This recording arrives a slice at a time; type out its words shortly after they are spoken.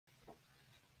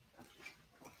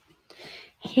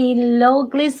Hello,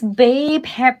 Glitz babe.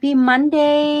 Happy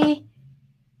Monday.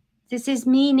 This is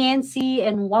me, Nancy,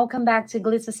 and welcome back to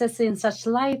Glitz Assistant Such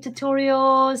live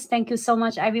tutorials. Thank you so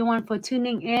much, everyone, for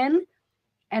tuning in.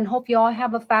 And hope you all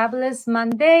have a fabulous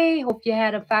Monday. Hope you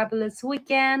had a fabulous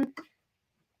weekend.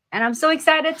 And I'm so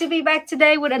excited to be back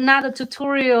today with another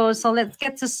tutorial. So let's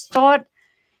get to start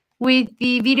with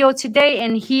the video today.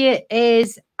 And here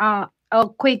is a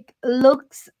quick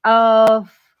looks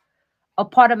of a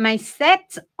part of my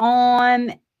set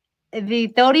on the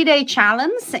 30-day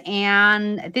challenge,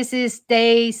 and this is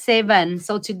day 7.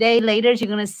 So today later you're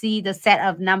going to see the set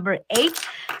of number 8.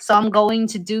 So I'm going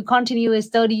to do continuous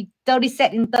 30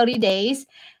 set in 30 days.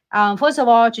 First of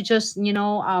all, to just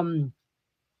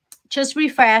just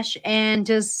refresh and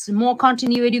just more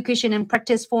continue education and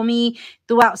practice for me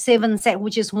throughout 7 set,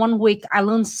 which is 1 week. I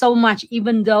learned so much,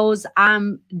 even though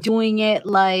I'm doing it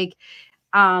like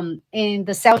in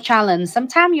the self challenge.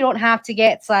 Sometimes you don't have to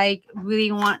get like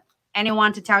really want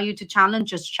anyone to tell you to challenge,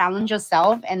 just challenge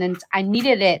yourself. And then I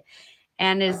needed it,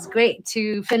 and it's great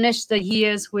to finish the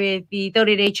years with the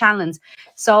 30-day challenge.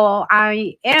 So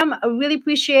I am really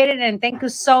appreciated, and thank you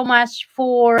so much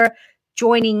for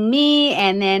joining me,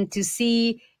 and then to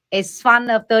see it's fun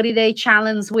of 30-day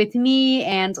challenge with me.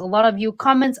 And a lot of you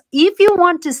comments, if you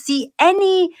want to see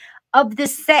any of the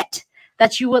set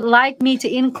that you would like me to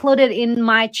include it in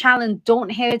my challenge,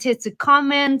 don't hesitate to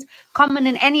comment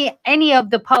in any of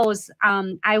the posts.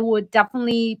 I would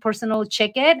definitely personally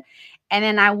check it, and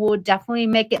then I would definitely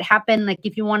make it happen. Like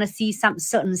if you want to see some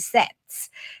certain sets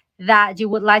that you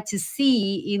would like to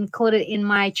see included in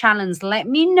my challenge, let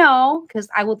me know, because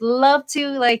I would love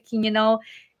to make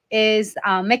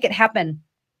it happen.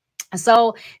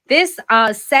 So this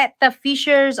set the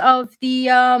features of the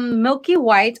Milky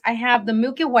White. I have the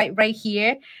Milky White right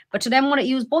here, but today I'm going to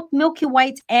use both Milky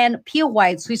White and Pure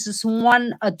White. So this is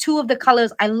two of the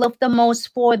colors I love the most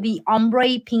for the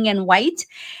ombre, pink and white.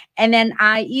 And then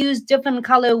I use different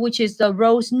color, which is the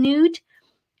rose nude,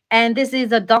 and this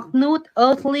is a dark nude,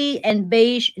 earthly, and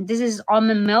beige. This is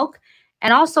almond milk.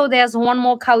 And also there's one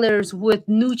more colors with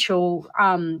neutral.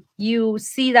 You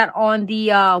see that on the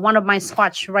one of my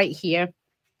swatch right here.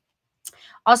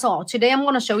 Also, today I'm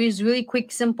going to show you really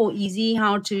quick, simple, easy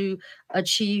how to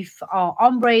achieve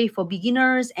ombre for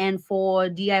beginners and for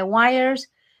DIYers.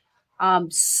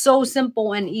 So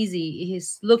simple and easy. It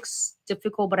looks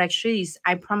difficult, but actually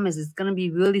I promise it's going to be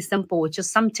really simple. It's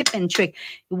just some tip and trick.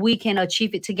 We can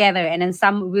achieve it together, and then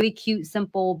some really cute,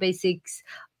 simple basics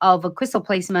of a crystal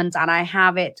placement, and I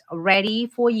have it ready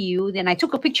for you. Then I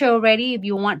took a picture already. If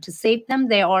you want to save them,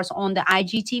 they are on the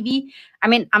IGTV.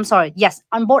 Yes,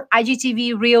 on both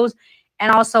IGTV Reels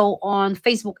and also on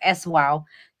Facebook as well.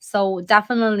 So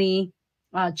definitely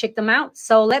check them out.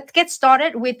 So let's get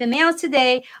started with the nails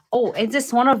today. Oh, it's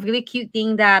just one of really cute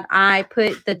thing that I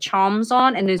put the charms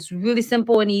on, and it's really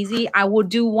simple and easy. I will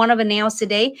do one of the nails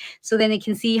today, so then you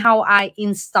can see how I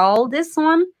install this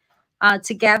one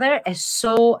together. It's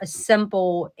so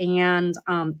simple, and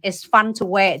it's fun to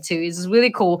wear it too. It's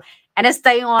really cool, and it's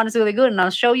staying on. It's really good, and I'll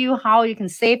show you how you can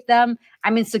save them.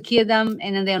 Secure them,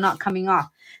 and then they're not coming off.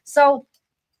 So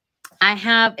I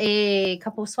have a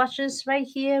couple swatches right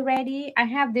here ready. I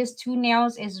have these 2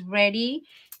 nails is ready.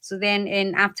 So then,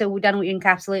 and after we're done with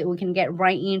encapsulate, we can get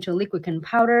right into liquid and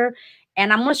powder.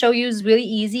 And I'm going to show you it's really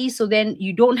easy. So then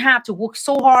you don't have to work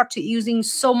so hard to using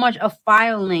so much of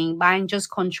filing, by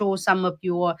just control some of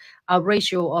your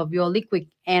ratio of your liquid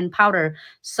and powder.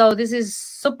 So this is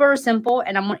super simple.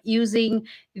 And I'm using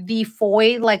the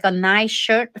foil, like a nice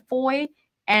shirt foil,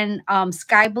 and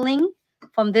sky bling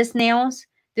from this nails.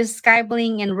 This sky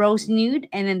bling and rose nude,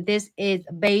 and then this is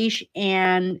beige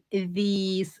and a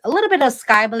little bit of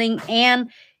sky bling and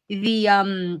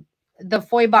the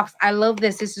foil box. I love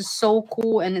this. This is so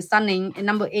cool and stunning. And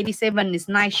number 87 is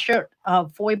nice shirt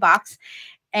foil box.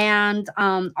 And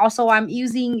also I'm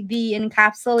using the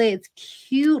encapsulate. It's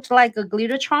cute, like a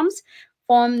glitter charms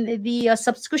from the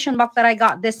subscription box that I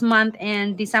got this month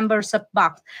in December sub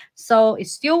box. So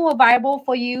it's still available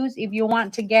for you if you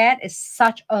want to get. It's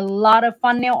such a lot of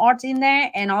fun nail art in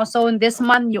there. And also in this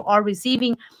month you are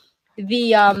receiving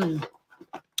the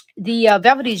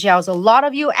velvety gels. A lot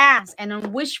of you asked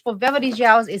and wish for velvety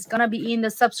gels. It's gonna be in the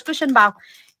subscription box,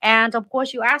 and of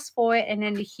course you asked for it, and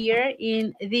then here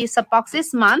in the sub box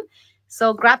this month.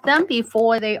 So grab them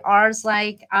before they are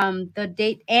like the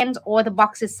date ends or the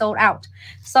box is sold out.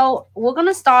 So we're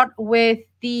gonna start with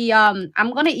the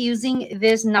I'm gonna using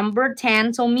this number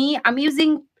 10. So I'm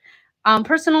using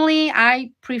personally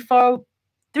I prefer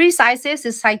 3 sizes.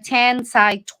 It's size 10,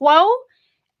 size 12,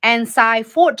 and size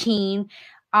 14.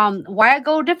 why I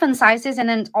go different sizes, and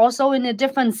then also in a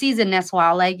different season as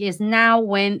well. Like it's now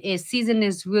when a season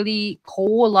is really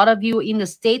cold. A lot of you in the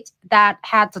state that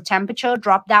had the temperature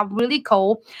drop down really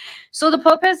cold. So the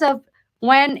purpose of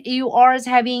when you are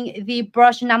having the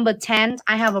brush number 10,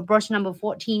 I have a brush number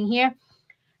 14 here.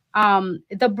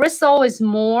 The bristle is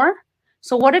more.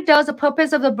 So what it does, the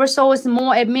purpose of the bristle is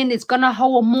more, it means it's going to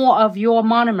hold more of your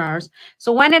monomers.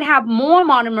 So when it have more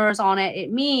monomers on it,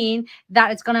 it means that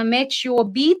it's going to make your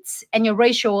beads and your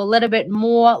ratio a little bit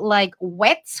more like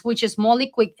wet, which is more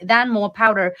liquid than more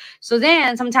powder. So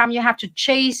then sometimes you have to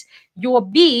chase your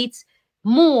beads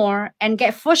more and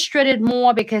get frustrated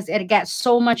more because it gets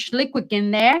so much liquid in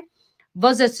there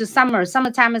versus to summer.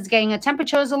 Summertime is getting a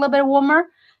temperature is a little bit warmer.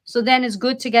 So then it's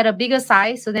good to get a bigger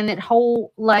size. So then it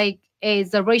hold like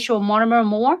is the ratio of monomer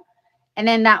more. And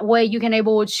then that way you can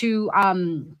able to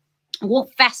work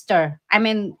faster. I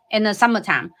mean, in the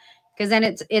summertime, because then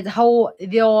it hold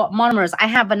your monomers. I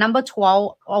have a number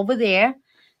 12 over there.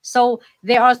 So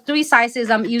there are 3 sizes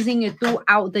I'm using it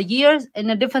throughout the years in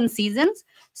the different seasons.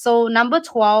 So number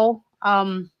 12,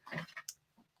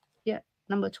 yeah,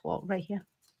 number 12 right here.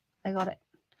 I got it.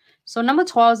 So number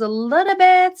 12 is a little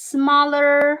bit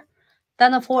smaller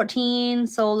than the 14.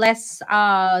 So less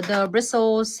the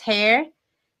bristles hair.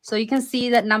 So you can see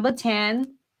that number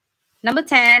 10, number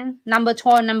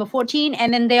 12, number 14,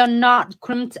 and then they are not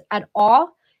crimped at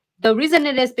all. The reason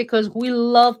it is because we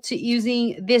love to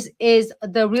using this is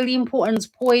the really important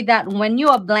point that when you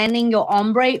are blending your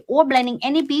ombre or blending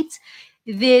any beads,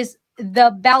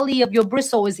 the belly of your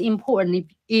bristle is important.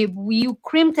 If you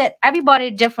crimped it,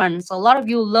 everybody different. So a lot of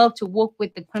you love to work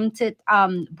with the crimped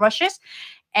brushes,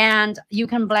 and you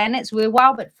can blend it really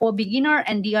well. But for beginner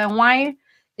and DIY,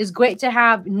 it's great to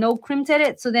have no crimped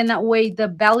it. So then that way the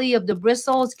belly of the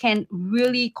bristles can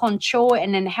really control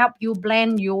and then help you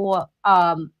blend your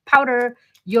powder.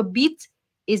 Your bead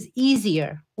is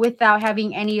easier without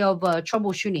having any of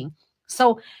troubleshooting.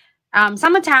 So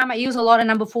summertime, I use a lot of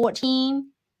number 14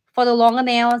 for the longer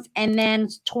nails, and then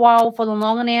 12 for the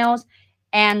longer nails,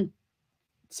 and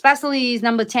especially is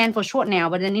number 10 for short nail.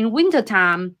 But then in winter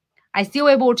time, I still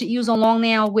able to use a long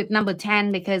nail with number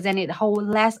 10 because then it holds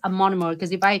less a monomer.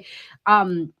 Because if I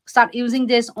start using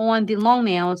this on the long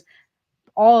nails,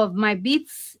 all of my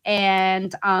beads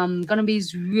and gonna be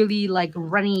really like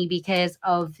runny because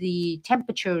of the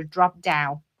temperature drop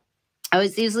down. I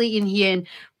was usually in here in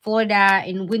Florida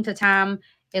in wintertime,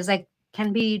 it's like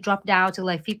can be dropped down to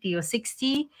like 50 or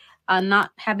 60.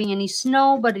 Not having any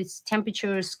snow, but its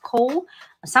temperature is cold.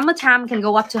 Summertime can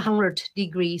go up to 100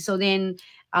 degrees. So then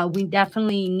we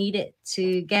definitely need it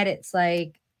to get it's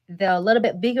like the little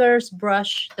bit bigger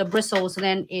brush, the bristles, so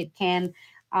then it can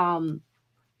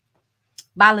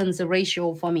balance the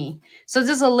ratio for me. So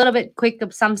just a little bit quick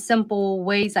of some simple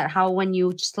ways that how when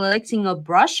you selecting a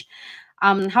brush.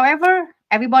 However,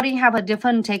 everybody have a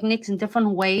different techniques and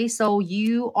different ways. So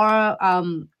you are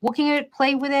working it,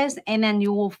 play with this, and then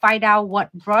you will find out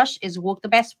what brush is work the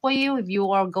best for you. If you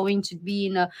are going to be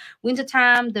in a winter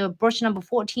time, the brush number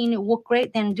 14 it work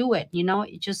great, then do it. You know,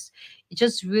 it just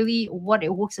really what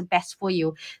it works the best for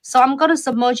you. So I'm gonna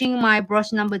submerging my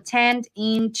brush number 10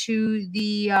 into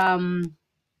the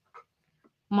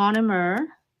monomer.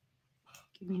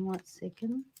 Give me 1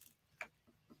 second.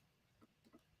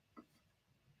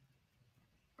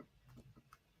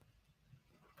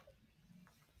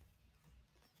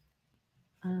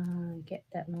 Get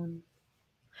that one.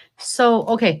 So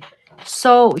okay,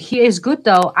 so here is good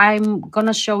though. I'm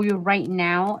gonna show you right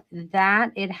now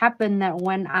that it happened that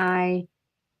when I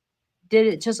did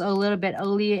it just a little bit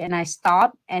earlier and I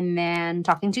stopped and then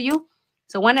talking to you.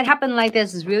 So when it happened like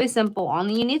this, is really simple.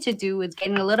 Only you need to do is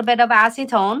getting a little bit of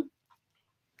acetone,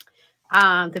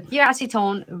 the pure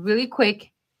acetone, really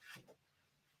quick,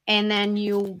 and then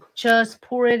you just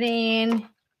pour it in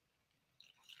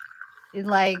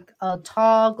like a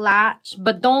tall glass,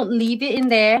 but don't leave it in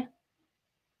there.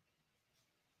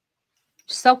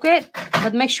 Soak it,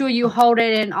 but make sure you hold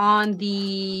it in on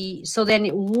the, so then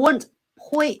it won't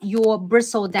put your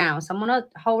bristle down. So I'm gonna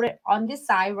hold it on this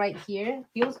side right here.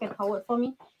 You can hold it for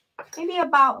me. Maybe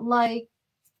about like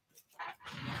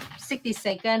 60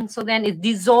 seconds. So then it's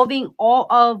dissolving all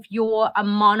of your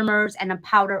monomers and the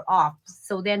powder off.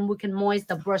 So then we can moist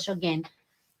the brush again.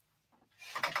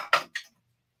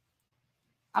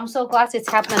 I'm so glad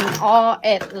it's happened all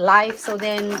at live. So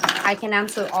then I can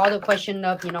answer all the question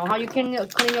of, you know, how you can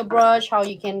clean your brush, how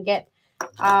you can get,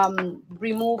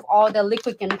 remove all the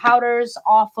liquid and powders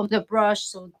off of the brush.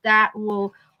 So that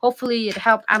will hopefully it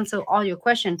help answer all your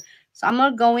questions. So I'm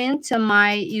going to go into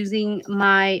my, using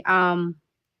my,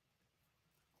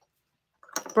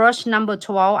 brush number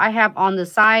 12 I have on the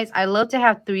sides. I love to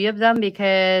have 3 of them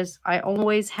because I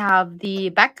always have the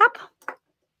backup.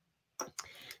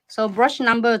 So brush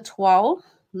number 12,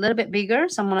 a little bit bigger,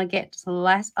 so I'm gonna get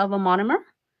less of a monomer.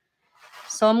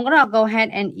 So I'm gonna go ahead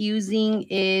and using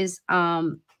is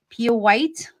pure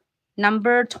white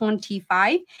number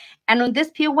 25. And on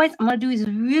this pure white, I'm gonna do is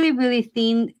really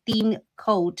thin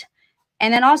coat.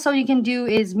 And then also you can do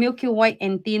is milky white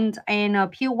and thin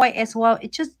and pure white as well.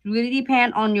 It just really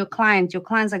depends on your client. Your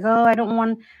client's like, oh, I don't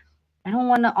want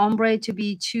the ombre to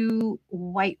be too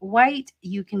white.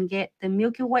 You can get the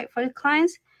milky white for the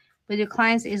clients, but your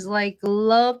clients is like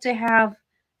love to have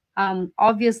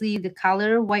obviously the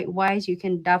color white. You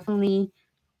can definitely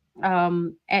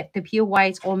add the pure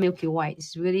white or milky white.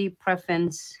 It's really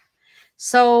preference.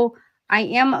 So I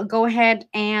am go ahead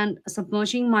and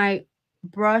submerging my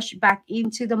brush back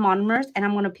into the monomers, and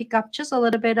I'm going to pick up just a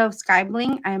little bit of sky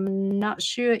bling. I'm not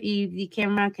sure if the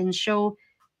camera can show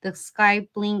the sky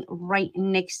bling right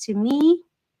next to me,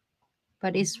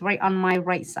 but it's right on my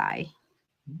right side.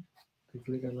 Take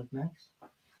a look at what next.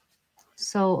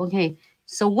 So okay,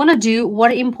 so wanna do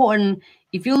what important.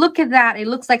 If you look at that, it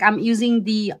looks like I'm using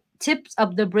the tips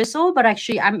of the bristle, but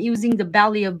actually I'm using the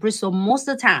belly of bristle most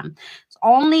of the time. It's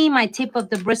only my tip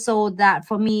of the bristle that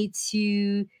for me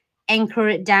to anchor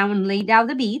it down and lay down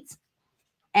the beads.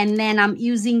 And then I'm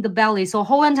using the belly. So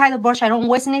whole entire brush, I don't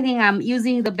waste anything. I'm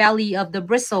using the belly of the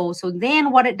bristle. So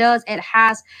then what it does, it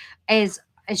has is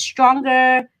a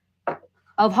stronger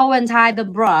of whole entire the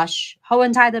brush, whole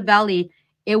entire the belly.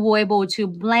 It will able to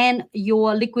blend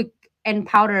your liquid and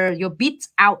powder, your beads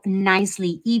out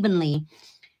nicely, evenly,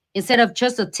 instead of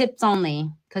just the tips only.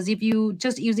 Because if you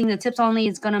just using the tips only,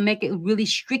 it's gonna make it really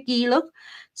streaky look.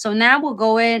 So now we'll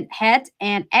go ahead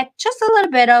and add just a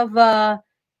little bit of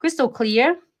crystal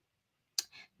clear,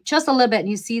 just a little bit.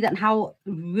 You see that how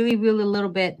really little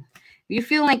bit. You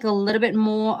feel like a little bit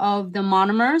more of the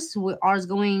monomers. We are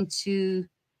going to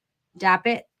dab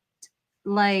it,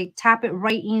 like tap it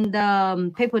right in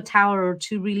the paper towel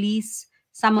to release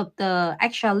some of the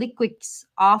extra liquids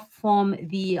off from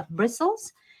the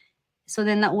bristles. So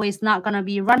then that way it's not gonna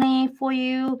be runny for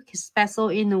you,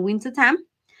 especially in the winter time.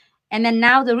 And then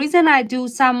now the reason I do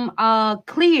some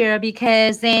clear,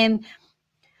 because then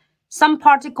some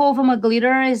particle from a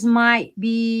glitter is might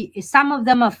be, some of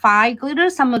them are fine glitter,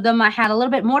 some of them I had a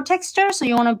little bit more texture. So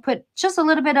you want to put just a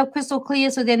little bit of crystal clear,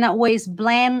 so then that way it's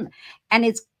blend and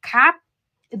it's cap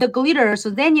the glitter. So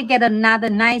then you get another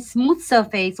nice smooth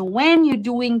surface. When you're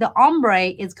doing the ombre,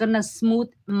 it's gonna smooth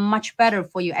much better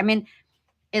for you. I mean,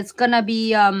 it's gonna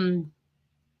be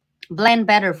blend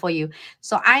better for you.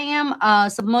 So I am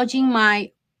submerging my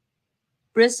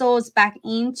bristles back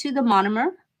into the monomer,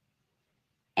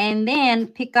 and then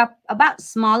pick up about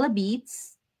smaller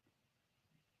beads.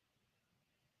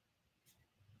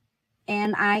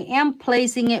 And I am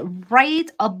placing it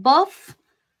right above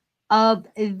of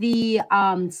the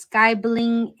sky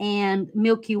bling and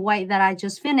milky white that I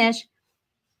just finished.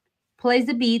 Place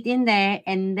the bead in there,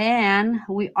 and then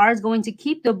we are going to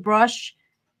keep the brush.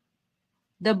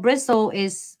 The bristle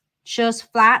is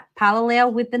just flat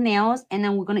parallel with the nails, and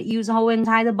then we're going to use the whole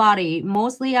entire body.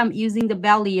 Mostly I'm using the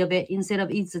belly of it instead of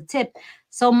it's the tip.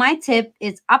 So my tip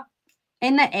is up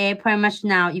in the air pretty much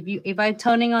now. If I'm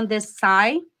turning on this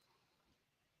side,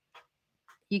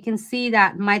 you can see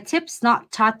that my tip's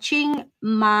not touching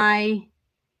my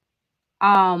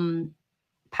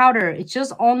powder. It's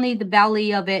just only the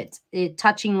belly of it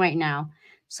touching right now.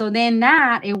 So then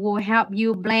that it will help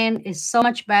you blend is so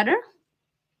much better.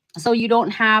 So you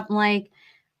don't have like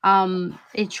a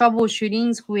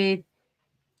troubleshootings with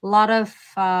a lot of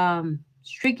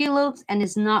streaky looks, and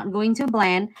it's not going to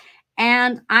blend.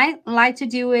 And I like to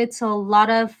do it so a lot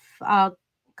of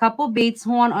couple beads,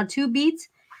 1 or 2 beads,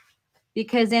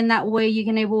 because then that way you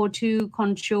can able to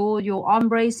control your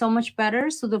ombre so much better.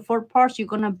 So the first part you're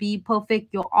gonna be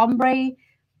perfect your ombre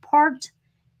part,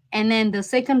 and then the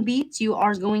second beat you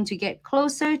are going to get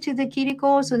closer to the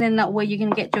cuticle. So then that way you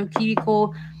can get your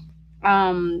cuticle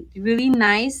really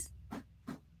nice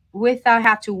without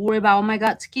have to worry about, oh my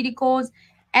god, cuticles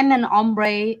and then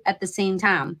ombre at the same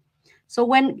time. So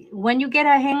when you get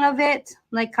a hang of it,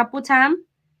 like couple times,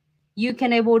 you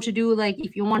can able to do, like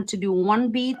if you want to do 1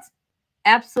 beat,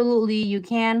 absolutely you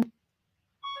can.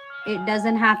 It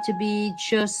doesn't have to be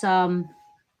just 2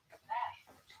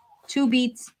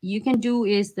 beats. You can do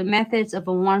is the methods of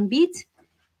a 1 beat.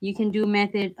 You can do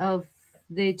method of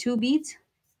the 2 beats.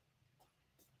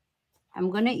 I'm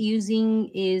gonna using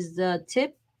is the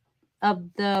tip of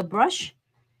the brush,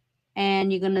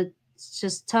 and you're gonna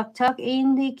just tuck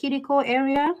in the cuticle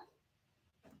area,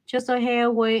 just a hair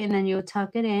away, and then you'll tuck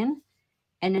it in.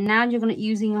 And then now you're going to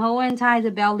using whole entire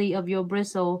the belly of your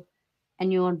bristle,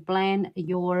 and you'll blend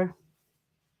your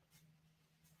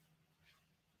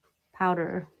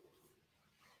powder.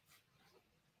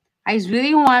 I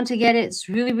really want to get it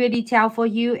really detailed for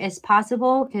you as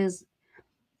possible, because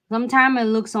sometimes it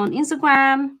looks on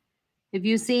Instagram. If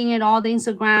you're seeing it all the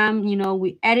Instagram, you know,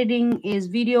 with editing is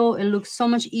video, it looks so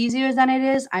much easier than it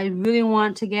is. I really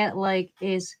want to get like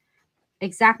is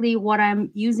exactly what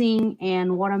I'm using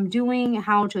and what I'm doing,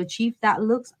 how to achieve that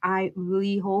looks. I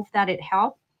really hope that it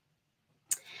helped.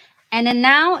 And then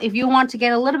now, if you want to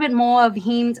get a little bit more of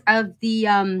hint of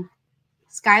the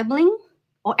sky bling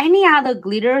or any other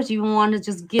glitters, you want to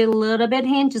just get a little bit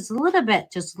hint, just a little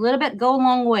bit, go a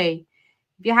long way.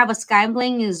 If you have a sky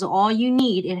bling, is all you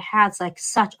need. It has like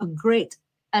such a great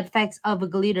effects of a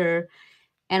glitter,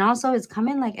 and also it's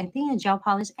coming like I think a gel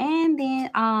polish and then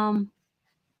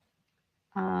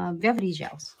velvety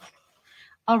gels.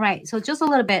 All right, so just a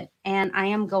little bit, and I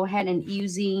am go ahead and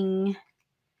using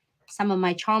some of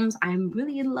my charms. I'm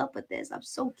really in love with this. I'm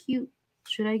so cute.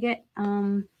 Should I get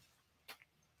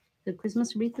the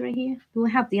Christmas wreath right here? Do I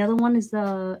have the other one? Is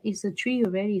the tree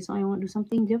already? So I want to do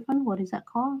something different. What is that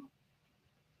called?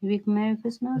 Maybe Merry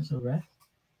Christmas. That's a wreath.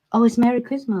 Oh, it's Merry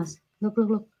Christmas. Look.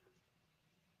 You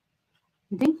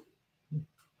think?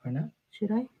 Why not?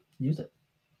 Should I Use it?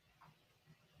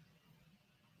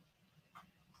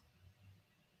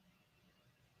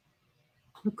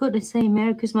 Look good. They say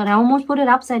Merry Christmas. I almost put it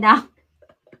upside down.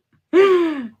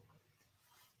 And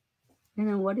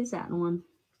then what is that one?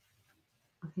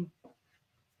 Okay.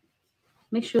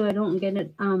 Make sure I don't get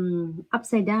it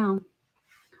upside down.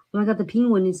 Oh my god, the pink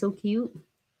one is so cute.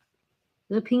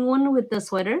 The pink one with the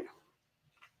sweater.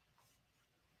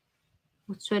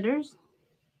 What sweaters?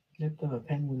 Yep, the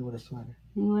penguin with a sweater.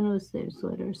 Penguin with their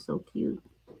sweater, so cute.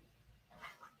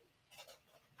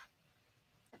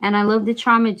 And I love the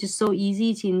charm. It's just so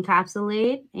easy to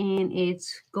encapsulate, and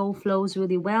its gold flows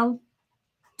really well.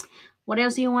 What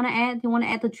else do you want to add? You want to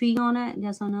add the tree on it?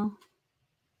 Yes or no?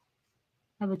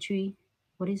 Have a tree.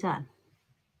 What is that?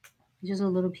 Just a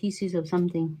little pieces of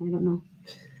something. I don't know.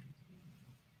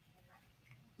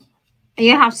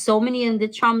 You have so many in the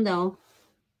charm though.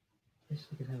 Yes,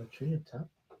 you can have a tree up top.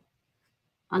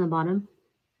 On the bottom.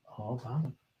 All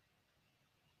bottom.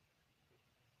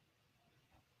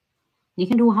 You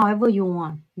can do however you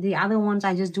want. The other ones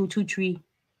I just do 2 tree.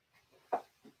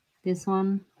 This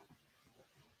one.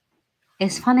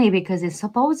 It's funny because it's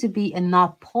supposed to be a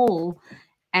North Pole,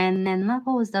 and then North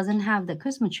Pole doesn't have the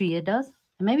Christmas tree. It does?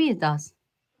 Maybe it does.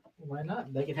 Why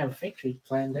not? They can have a fake tree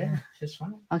planned there. It's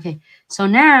fine. Okay, so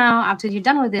now after you're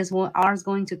done with this, we are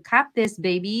going to cap this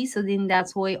baby. So then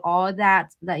that's why all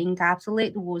that the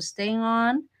encapsulate will stay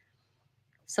on.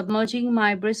 Submerging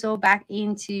my bristle back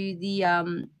into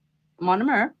the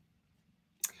monomer,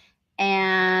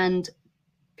 and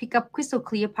pick up crystal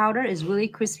clear powder. Is really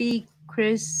crispy,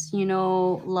 crisp, you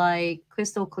know, like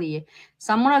crystal clear.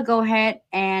 So I'm gonna go ahead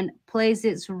and place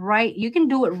it right. You can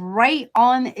do it right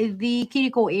on the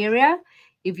cuticle area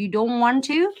if you don't want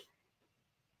to.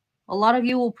 A lot of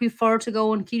you will prefer to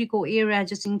go on cuticle area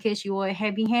just in case you are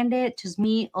heavy-handed. Just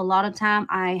me, a lot of time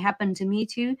I happen to me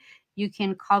too. You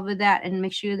can cover that and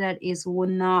make sure that it will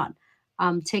not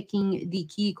taking the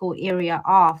cuticle area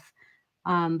off.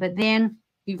 But then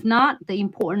if not, the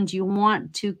important you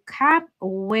want to cap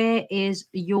where is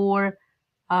your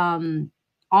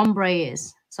ombre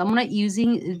is. So I'm not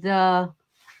using the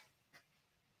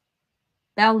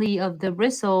belly of the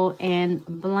bristle and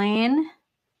blend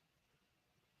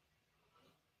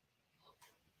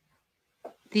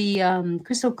the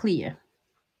crystal clear.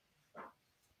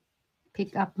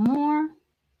 Pick up more.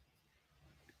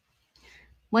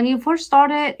 When you first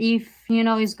started, if you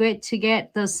know, it's great to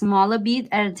get the smaller bead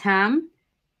at a time.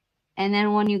 And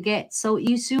then when you get so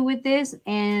used to with this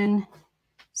and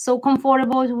so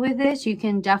comfortable with this, you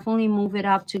can definitely move it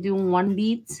up to do 1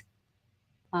 bead.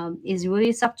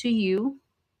 It's up to you.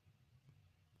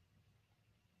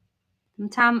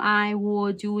 Sometimes I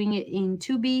was doing it in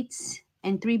 2 beads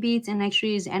and 3 beads, and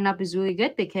actually is end up is really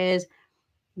good because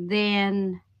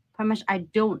then pretty much I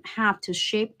don't have to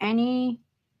shape any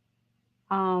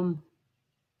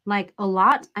like a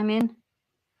lot. I mean,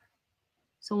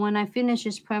 so when I finish,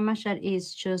 it's pretty much that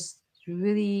is just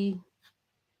really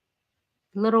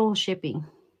little shaping.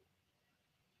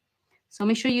 So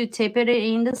make sure you tape it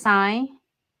in the side,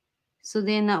 so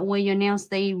then that way your nails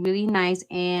stay really nice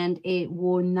and it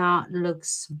will not look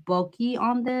bulky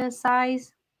on the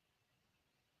sides.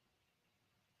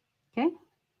 Okay,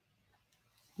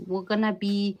 we're gonna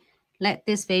be let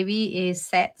this baby is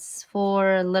set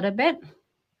for a little bit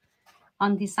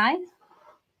on the side.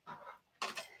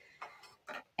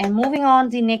 And moving on,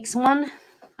 the next one.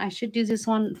 I should do this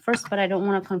one first, but I don't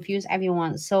want to confuse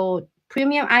everyone. So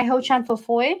premium Iho Transfer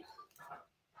Foil.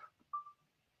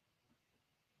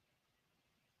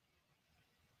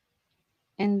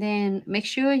 And then make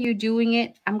sure you're doing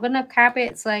it. I'm going to cap it.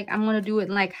 It's like I'm going to do it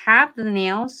like half the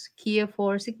nails here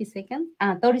for 60 seconds,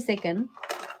 30 seconds.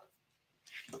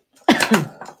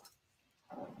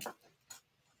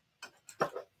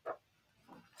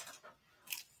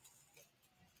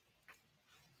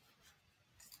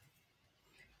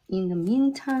 In the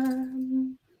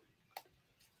meantime,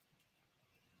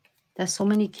 there's so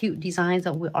many cute designs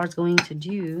that we are going to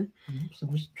do. So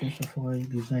which transfer foil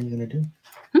design you gonna do?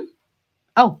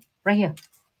 Oh, right here.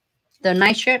 The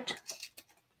night shirt.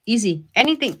 Easy.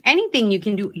 Anything you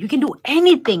can do. You can do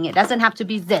anything. It doesn't have to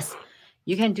be this.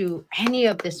 You can do any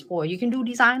of this for. You can do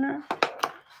designer.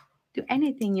 Do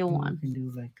anything you want. You can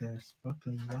do like a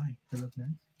sparkling white. That look nice.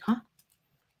 Huh?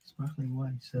 Sparkling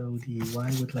white. So the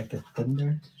white with like a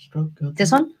thunder stroke.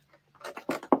 This one?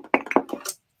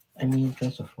 I mean,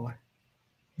 transfer foil.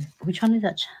 Yeah. Which one is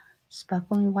that?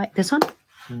 Sparkling white. This one?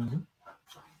 Mm-hmm.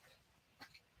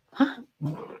 Huh?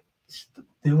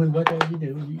 Do whatever you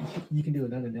do. You can do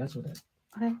another else with that.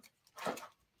 Okay.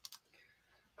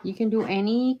 You can do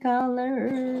any color.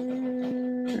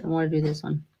 I want to do this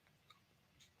one.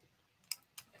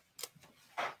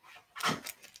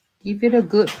 Give it a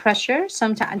good pressure.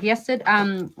 Sometimes yesterday,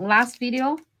 last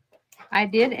video I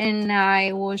did, and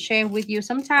I will share with you.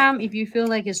 Sometimes if you feel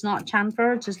like it's not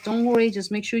chamfer, just don't worry.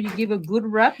 Just make sure you give a good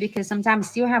rub, because sometimes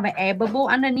still have an air bubble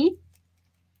underneath.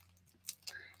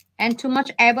 And too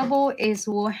much air bubble is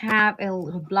will have a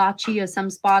little blotchy or some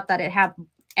spot that it have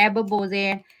air bubble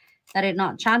there that it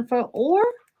not chamfer, or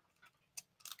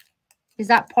is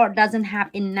that part doesn't have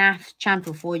enough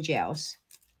chamfer foil gels.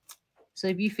 So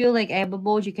if you feel like air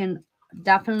bubbles, you can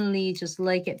definitely just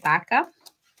lay it back up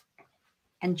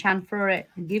and chamfer it.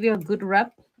 Give you a good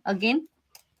rub again.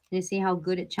 You see how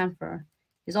good it chamfer.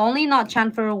 It's only not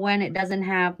chamfer when it doesn't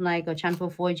have like a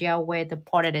chamfer foil gel where the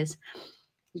part it is.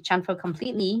 You chamfer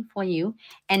completely for you.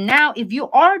 And now if you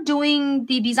are doing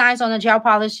the designs on a gel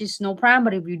polish, it's no problem.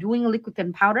 But if you're doing a liquid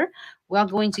and powder, we are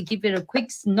going to give it a quick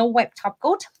no wipe top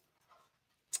coat.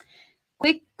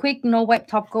 Quick no wipe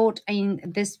top coat in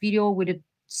this video. We did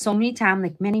so many times,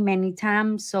 like many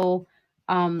times. So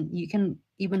you can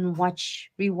even watch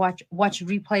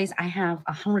replays. I have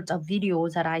hundreds of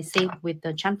videos that I saved with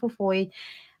the chamfer foil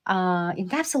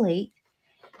encapsulate.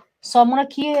 So I'm gonna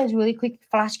keep it really quick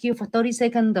flash cue for 30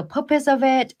 seconds. The purpose of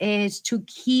it is to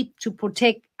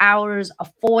protect our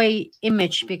foil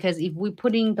image, because if we're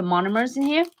putting the monomers in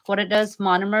here, what it does,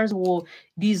 monomers will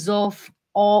dissolve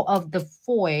all of the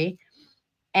foil,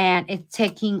 and it's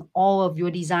taking all of your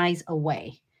designs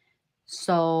away.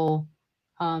 So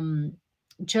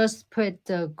just put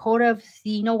the coat of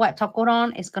the wipe top coat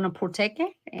on. It's gonna protect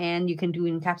it, and you can do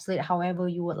encapsulate however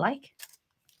you would like.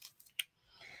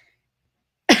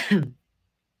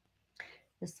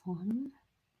 This one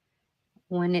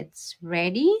when it's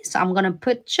ready. So I'm gonna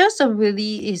put just a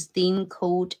really thin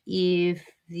coat of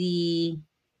the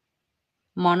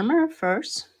monomer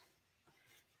first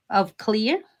of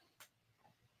clear,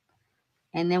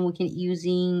 and then we can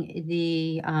using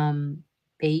the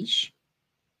beige,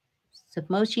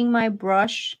 submerging my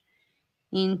brush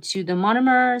into the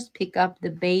monomers, pick up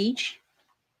the beige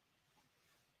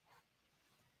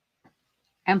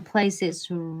and place it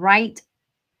right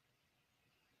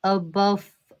above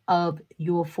of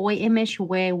your foil image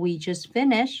where we just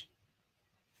finished.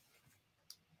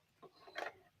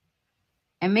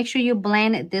 And make sure you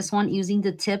blend this one using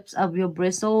the tips of your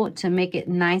bristle to make it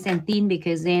nice and thin,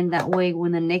 because then that way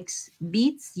when the next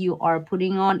beads you are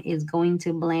putting on is going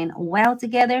to blend well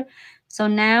together. So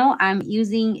now I'm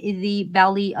using the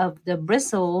belly of the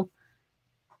bristle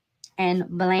and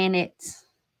blend it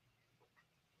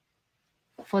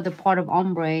for the part of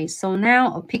ombre. So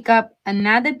now I'll pick up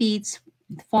another beads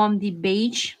from the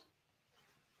beige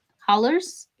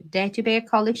colors, Dare to Bear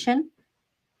collection.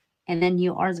 And then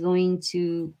you are going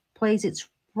to place it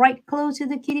right close to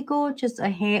the cuticle, just a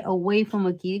hair away from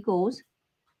the cuticles.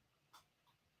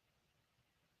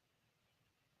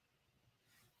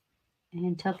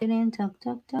 And tuck it in, tuck.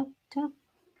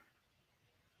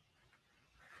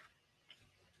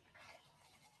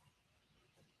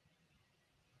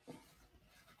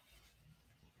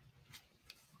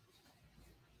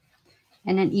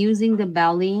 And then using the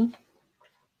belly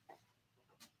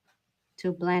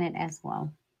to blend it as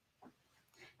well,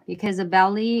 because the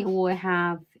belly will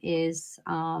have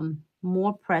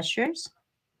more pressures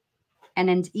and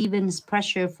an even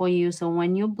pressure for you. So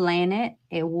when you blend it,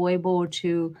 it will be able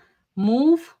to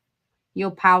move your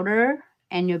powder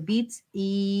and your beads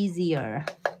easier.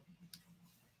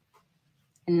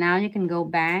 And now you can go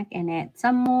back and add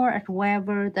some more at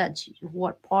wherever that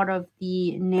what part of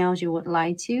the nails you would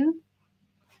like to.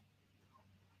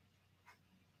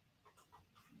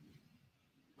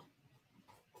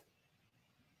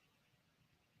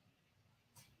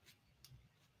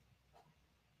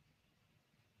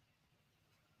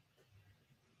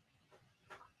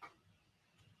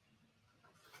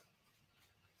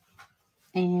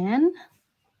 And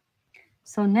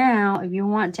so now if you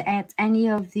want to add any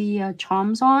of the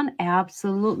charms on,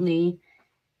 absolutely.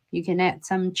 You can add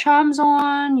some charms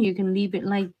on. You can leave it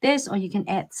like this, or you can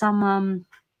add some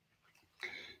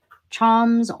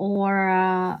charms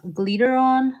or glitter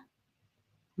on.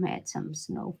 I'm gonna add some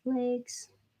snowflakes.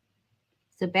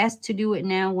 It's the best to do it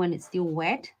now when it's still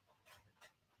wet,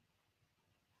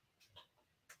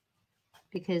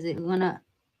 because it's gonna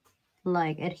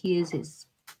like adheres. It's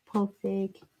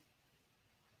perfect.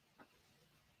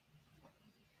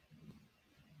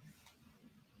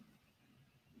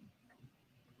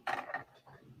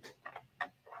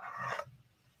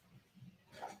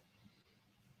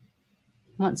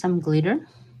 Want some glitter?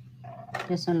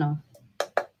 Yes or no?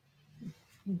 A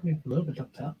little bit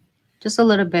up top. Just a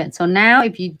little bit. So now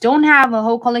if you don't have a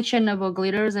whole collection of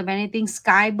glitters of anything,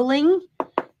 Sky Bling,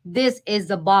 this is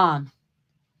the bomb.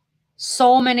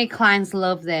 So many clients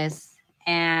love this,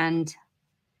 and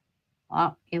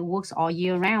it works all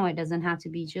year round. It doesn't have to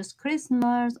be just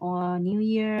Christmas or New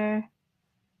Year.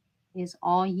 It's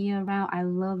all year round. I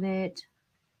love it.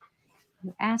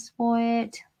 You asked for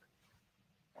it.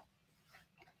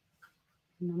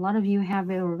 And a lot of you have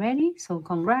it already, so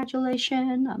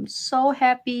congratulations. I'm so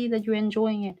happy that you're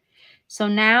enjoying it. So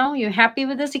now you're happy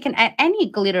with this. You can add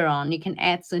any glitter on. You can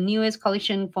add the newest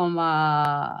collection from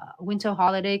winter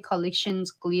holiday collections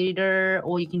glitter,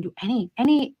 or you can do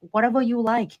any whatever you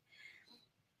like.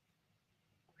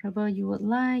 Whatever you would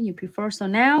like, you prefer. So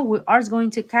now we are going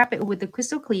to cap it with the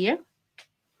crystal clear.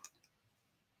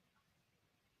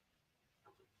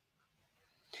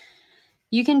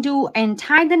 You can do and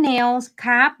tie the nails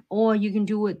cap, or you can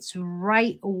do it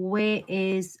right where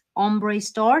is ombre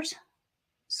starts.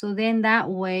 So then that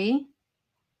way,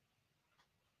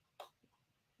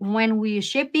 when we're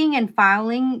shipping and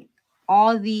filing,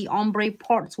 all the ombre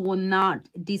parts will not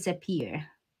disappear.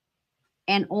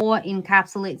 And or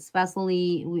encapsulate,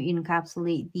 especially we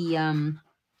encapsulate the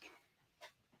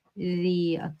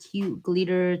cute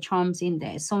glitter charms in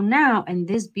there. So now in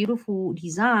this beautiful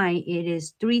design, it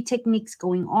is 3 techniques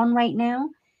going on right now.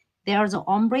 There's an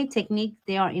ombre technique.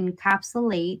 They are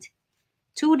encapsulate,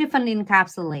 2 different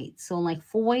encapsulates. So like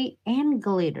foil and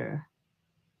glitter.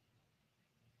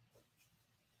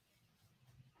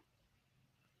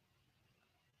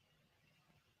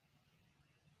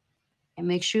 And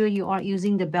make sure you are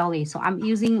using the belly. So I'm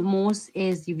using most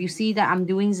is, if you see that I'm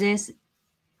doing this,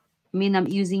 I mean I'm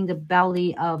using the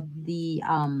belly of the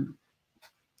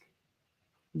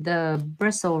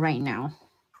bristle right now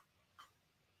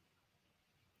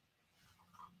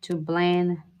to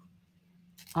blend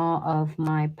all of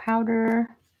my powder.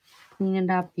 Clean it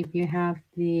up if you have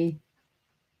the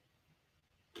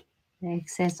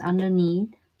excess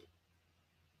underneath.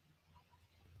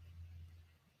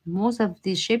 Most of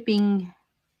the shipping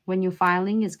when you're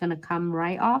filing is going to come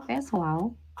right off as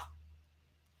well.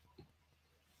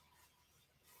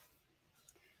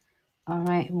 All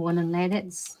right, we're going to let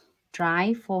it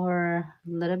dry for a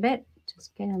little bit.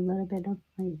 Just get a little bit of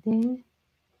right there.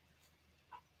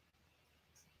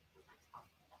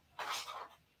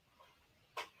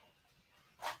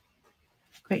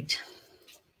 Great.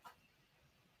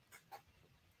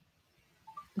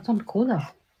 It's on cooler.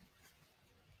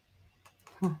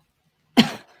 Huh.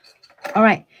 All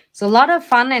right. So a lot of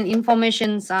fun and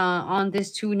informations on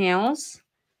these 2 nails.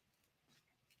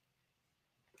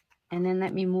 And then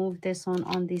let me move this one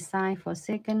on the side for a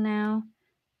second now.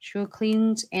 Sure,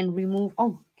 cleans and remove.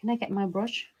 Oh, can I get my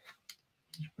brush?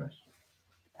 Which brush?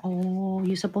 Oh,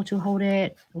 you're supposed to hold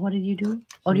it. What did you do?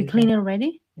 Oh, So you clean it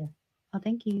already? Yeah. Oh,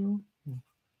 thank you.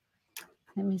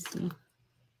 Let me see.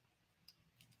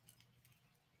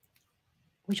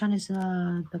 Which one is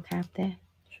the cap there?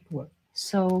 Should work.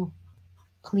 So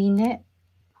clean it,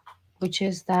 which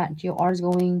is that you are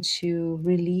going to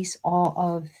release all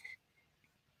of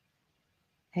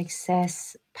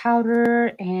excess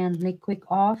powder and liquid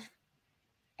off.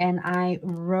 And I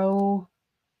roll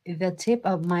the tip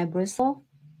of my bristle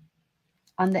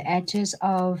on the edges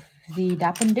of the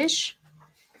dappen dish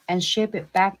and shape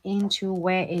it back into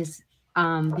where is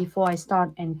before I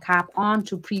start and cap on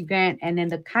to prevent, and then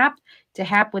the cap to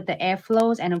help with the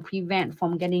airflows and to prevent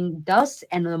from getting dust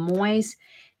and the moist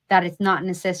that it's not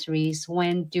necessaries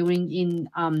when doing in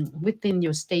within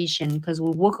your station, because we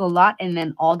work a lot and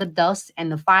then all the dust and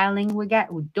the filing we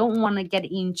don't want to get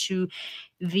into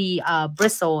the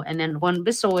bristle, and then when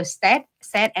bristle is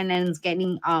set and then it's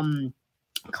getting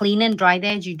clean and dry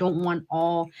there, you don't want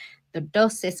all the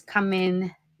dust is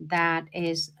coming that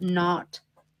is not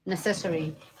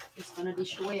necessary. It's gonna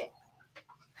destroy it.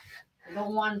 I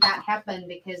don't want that happen,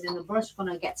 because then the brush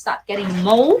gonna start getting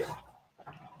mold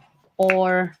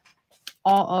or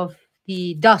all of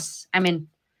the dust. I mean,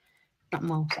 not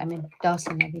mold, I mean dust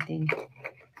and everything.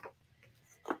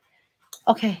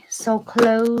 Okay, so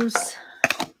close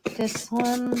this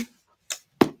one.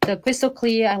 The crystal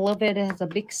clear, I love it. It has a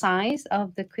big size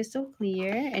of the crystal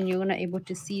clear, and you're gonna able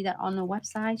to see that on the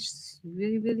website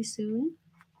really, really soon.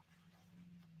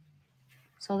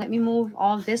 So let me move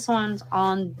all these ones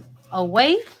on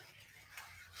away,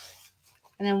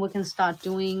 and then we can start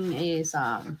doing is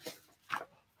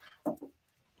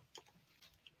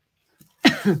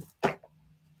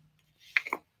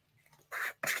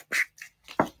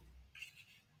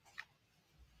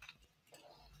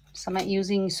so I'm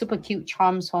using super cute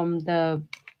charms from the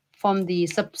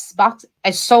subs box.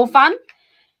 It's so fun.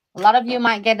 A lot of you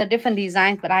might get a different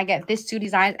design, but I get these two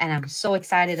designs, and I'm so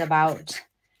excited about.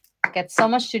 Get so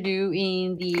much to do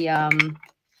in the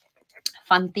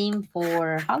fun theme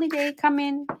for holiday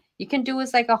coming. You can do it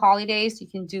like a holidays. You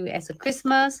can do it as a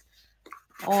Christmas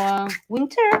or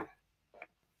winter.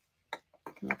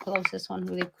 I'll close this one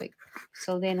really quick.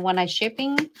 So then when I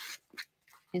shipping,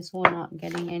 it's we're not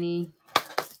getting any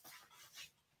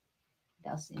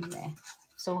dust in there.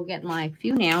 So we'll get my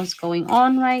few nails going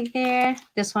on right there.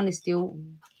 This one is still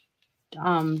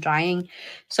drying.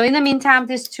 So in the meantime,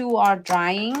 these two are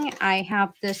drying. I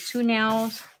have these two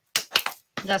nails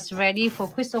that's ready for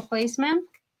crystal placement.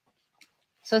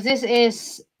 So this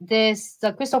is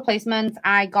the crystal placement.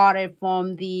 I got it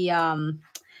from the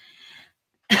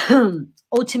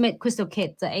Ultimate Crystal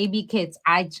Kit, the AB kits.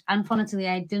 Unfortunately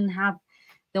I didn't have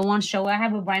the one show. I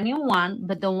have a brand new one,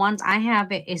 but the ones I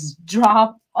have it is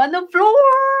dropped on the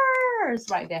floors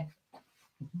right there.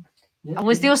 And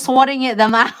we're still sorting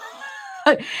them out.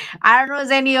 I don't know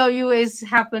if any of you is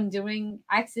happened during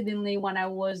accidentally when I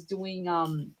was doing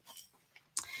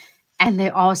and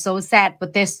they're all so sad,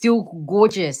 but they're still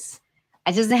gorgeous.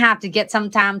 I just have to get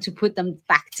some time to put them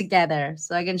back together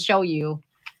so I can show you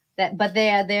that. But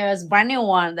there's brand new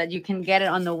one that you can get it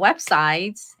on the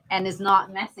website, and it's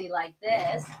not messy like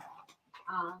this.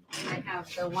 I have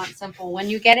the one simple. When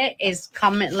you get it, it's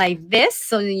coming like this.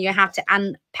 So then you have to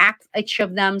unpack each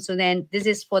of them. So then this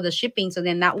is for the shipping. So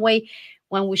then that way,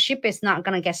 when we ship, it's not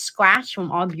gonna get scratched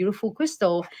from all beautiful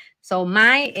crystal. So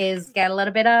mine is get a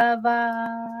little bit of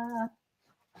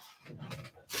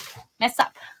mess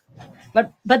up.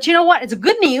 But you know what? It's a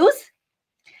good news.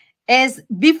 Is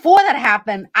before that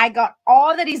happened, I got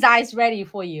all the designs ready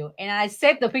for you, and I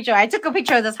saved the picture. I took a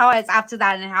picture. That's how it's after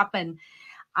that and it happened.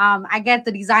 I get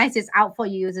the designs is out for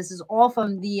you. This is all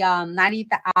from the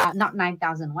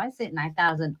 9,000. Why is it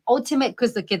 9,000? Ultimate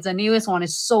Crystal Kits. The newest one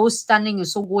is so stunning.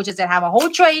 It's so gorgeous. They have a whole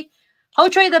tray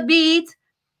the beads,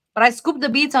 but I scooped the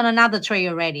beads on another tray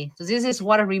already. So this is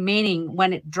what are remaining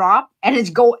when it drop, and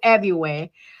it go everywhere.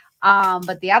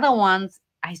 But the other ones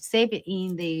I save it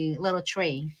in the little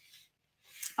tray.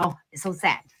 Oh, it's so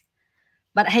sad.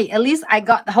 But hey, at least I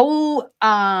got the whole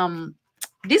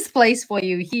displays for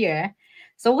you here.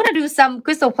 So we're going to do some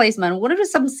crystal placement. We're going to do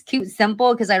some cute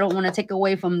simple because I don't want to take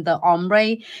away from the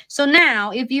ombre. So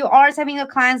now, if you are having a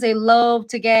client, they love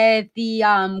to get the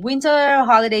winter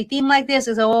holiday theme like this.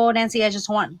 Is oh, Nancy, I just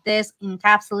want this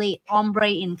encapsulate, ombre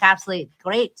encapsulate.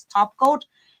 Great. Top coat.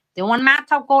 They want matte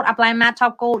top coat, apply matte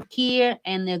top coat here,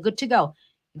 and they're good to go.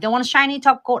 If they want a shiny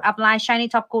top coat, apply shiny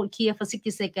top coat here for 60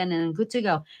 seconds, and good to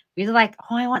go. We're like,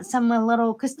 oh, I want some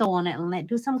little crystal on it, and let's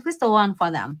do some crystal on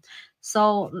for them.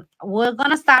 So we're going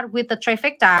to start with the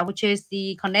Trifecta, which is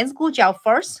the condensed glue gel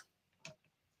first.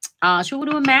 Should we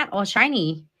do a matte or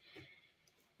shiny?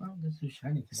 Well, this is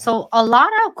shiny. So a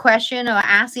lot of questions are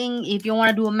asking if you want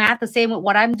to do a matte the same with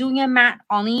what I'm doing in matte.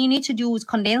 Only you need to do is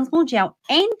condensed glue gel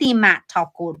and the matte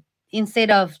top coat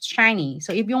instead of shiny.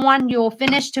 So if you want your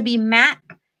finish to be matte,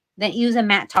 then use a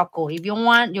matte top coat. If you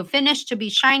want your finish to be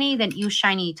shiny, then use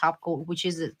shiny top coat, which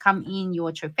is come in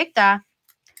your Trifecta.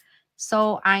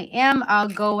 So I am, I'll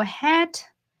go ahead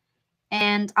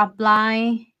and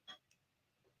apply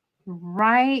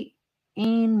right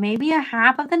in maybe a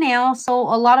half of the nail. So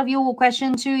a lot of you will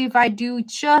question too, if I do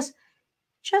just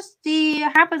the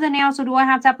half of the nail, so do I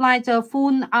have to apply to full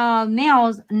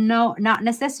nails? No, not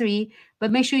necessary.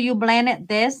 But make sure you blend it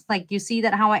this, like you see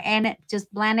that how I end it,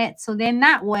 just blend it. So then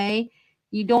that way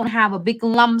you don't have a big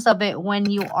lumps of it when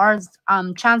you are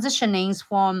transitioning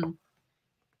from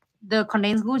the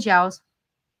condensed glue gels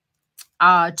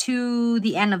to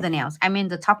the end of the nails. I mean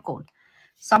the top coat.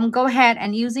 So I'm go ahead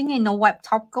and using a no wipe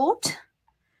top coat,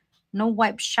 no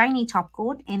wipe shiny top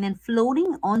coat, and then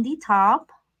floating on the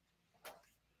top.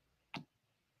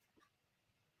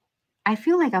 I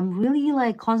feel like I'm really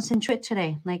like concentrate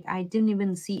today. Like I didn't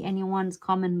even see anyone's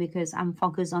comment because I'm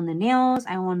focused on the nails.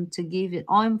 I want to give it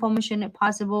all information if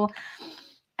possible,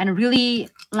 and really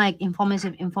like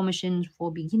informative information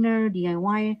for beginner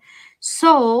DIY.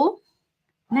 So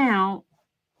now,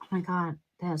 oh my god,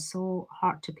 that's so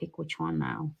hard to pick which one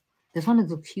now. This one is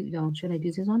so cute though. Should I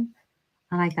do this one?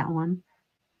 I like that one.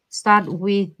 Start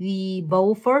with the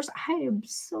bow first. I am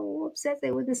so obsessed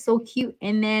with this, so cute.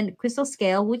 And then crystal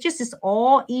scale, which is just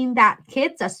all in that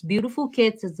kit. That's beautiful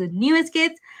kits. It's the newest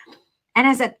kit. And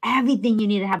I said everything you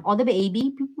need to have. All the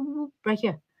baby right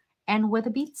here. And with the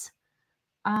beads.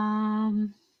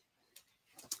 Can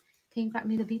you grab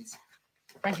me the beads?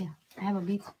 Right here. I have a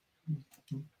bead.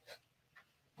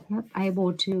 Yep, I'm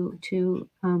able to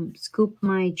scoop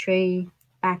my tray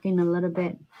back in a little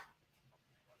bit.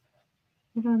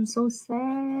 I'm so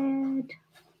sad.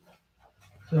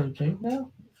 So Jake,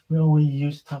 now we always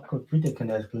use top coat with the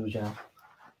condensed glue gel.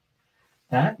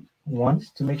 That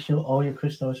once to make sure all your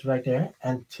crystals right there,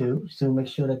 and two to make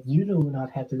sure that you do not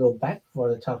have to go back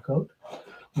for the top coat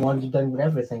once you're done with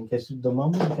everything. Because the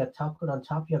moment you get top coat on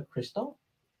top of your crystal,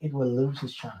 it will lose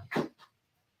its shine.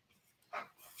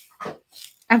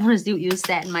 I want to still use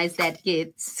that in my set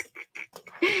kits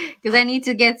because I need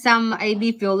to get some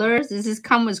AB fillers. This is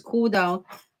come with cool though.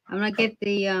 I'm gonna get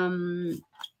the I'm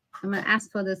gonna ask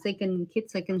for the second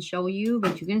kit so I can show you,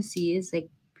 but you can see it's like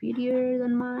prettier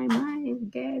than mine. My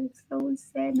God, it's so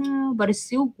sad now, but it's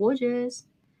still gorgeous.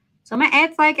 So I'm gonna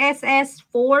add like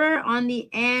SS4 on the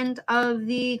end of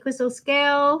the crystal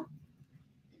scale,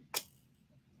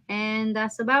 and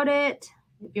that's about it.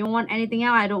 If you want anything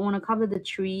else, I don't want to cover the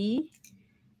tree.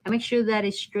 I make sure that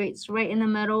it's right in the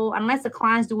middle. Unless the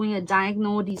client's doing a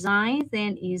diagonal design,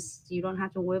 then you don't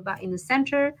have to worry about in the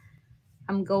center.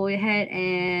 I'm going ahead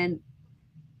and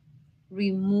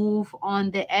remove on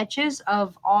the edges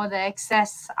of all the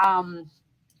excess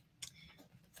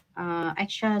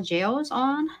extra gels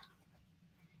on.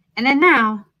 And then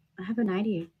now I have an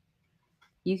idea.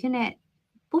 You can add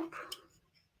boop.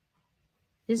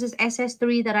 This is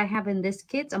SS3 that I have in this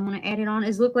kit. I'm gonna add it on.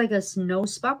 It looks like a snow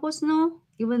sparkle snow,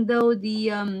 even though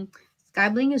the sky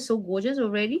bling is so gorgeous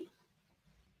already.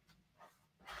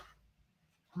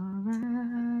 All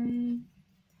right.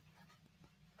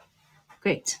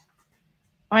 Great.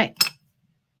 All right.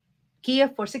 Here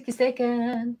for 60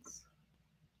 seconds.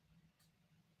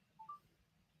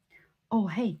 Oh,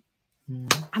 hey.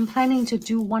 I'm planning to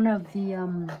do one of the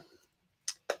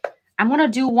I'm gonna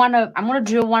drill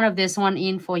one of this one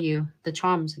in for you, the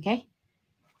charms, okay?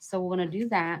 So we're gonna do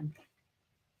that.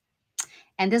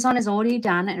 And this one is already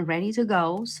done and ready to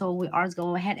go. So we are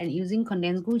going ahead and using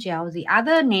condensed glue gel. The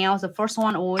other nails, the first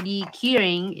one already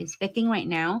curing, is baking right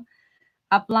now.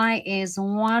 Apply is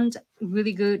one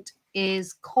really good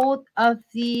is coat of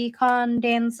the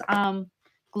condensed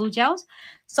glue gels.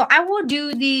 So I will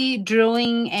do the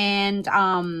drilling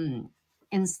and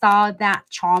install that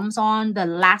charms on the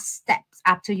last steps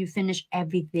after you finish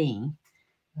everything.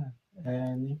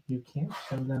 And if you can't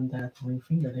show them that ring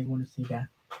finger, they want to see that.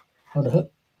 Oh, the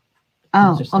hook.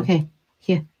 Oh, okay.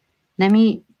 Here. Let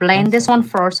me blend this one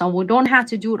first. So we don't have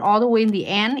to do it all the way in the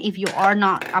end. If you are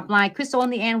not applying crystal in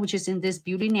the end, which is in this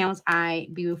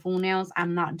beautiful nails,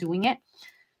 I'm not doing it.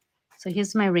 So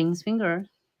here's my rings finger.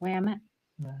 Where am I?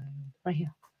 Right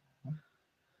here.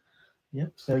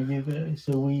 Yep.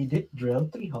 So we did drill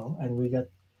 3 holes and we got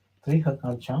 3 hook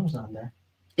on charms on there.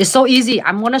 It's so easy.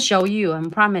 I'm gonna show you. I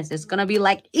promise. It's gonna be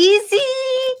like easy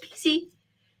peasy.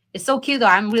 It's so cute though.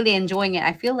 I'm really enjoying it.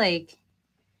 I feel like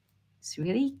it's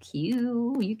really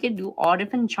cute. You can do all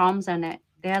different charms on it.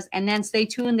 And then stay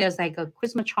tuned. There's like a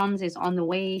Christmas charms is on the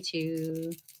way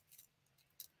to.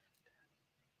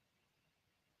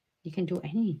 You can do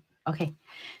any. Okay.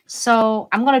 So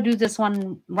I'm gonna do this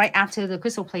one right after the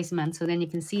crystal placement, so then you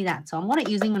can see that. So I'm gonna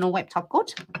using a wet top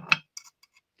coat.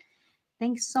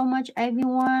 Thanks so much,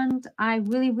 everyone. I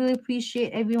really, really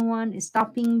appreciate everyone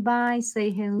stopping by,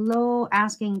 say hello,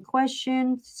 asking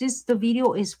questions. The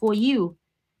video is for you.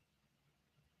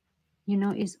 You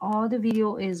know, it's all the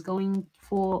video is going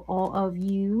for all of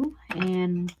you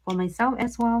and for myself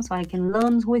as well, so I can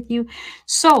learn with you.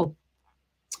 So,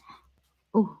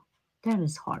 oh, that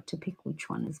is hard to pick which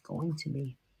one is going to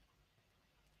be.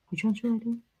 Which one should I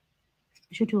do?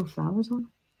 I should do flowers on.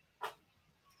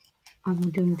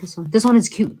 I'm doing this one. This one is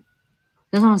cute.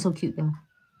 This one is so cute though.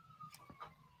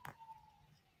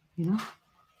 You know?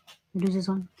 Do this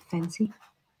one fancy.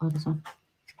 Oh, this one.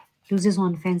 Do this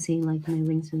one fancy, like my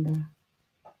rings in there.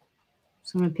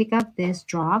 So I'm gonna pick up this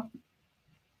drop.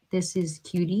 This is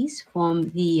Cuties from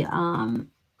the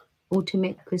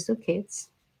Ultimate Crystal Kits.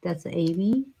 That's the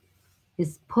AB.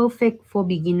 It's perfect for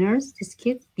beginners. This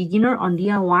kit, beginner on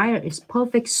DIY, is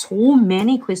perfect. So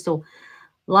many crystal,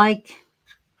 like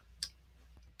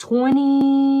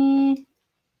 14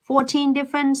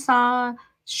 different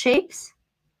shapes,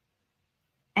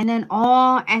 and then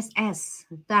all SS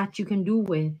that you can do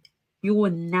with. You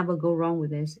will never go wrong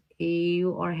with this.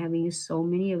 You are having so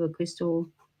many of a crystal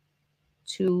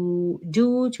to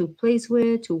do, to place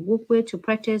with, to work with, to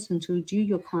practice, and to do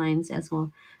your clients as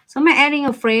well. So I'm adding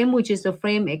a frame, which is the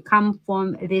frame it comes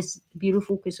from this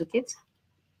beautiful crystal kit.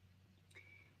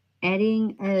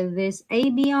 Adding this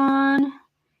AB on,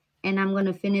 and I'm going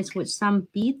to finish with some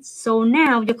beads. So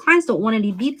now your clients don't want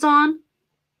any beads on.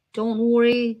 Don't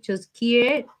worry, just cure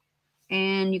it.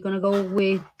 And you're going to go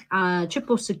with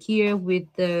triple secure with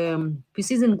the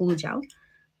precision glue gel.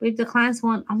 But if the clients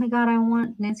want, oh my God, I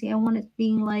want, Nancy, I want it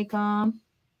being like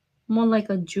more like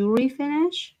a jewelry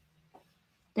finish,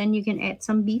 then you can add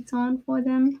some beads on for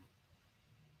them.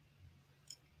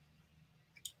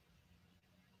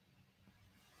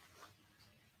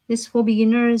 This for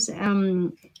beginners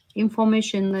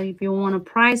information if you want to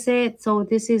price it. So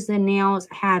this is the nails,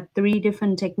 had 3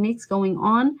 different techniques going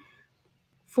on,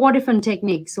 4 different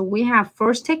techniques. So we have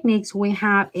first techniques we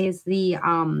have is the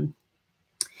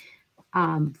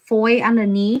foil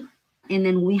underneath, and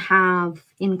then we have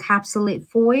encapsulate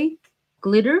foil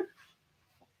glitter,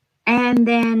 and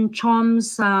then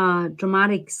charms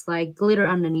dramatics like glitter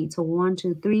underneath. So 1,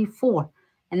 2, 3, 4,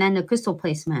 and then the crystal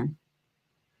placement.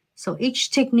 So each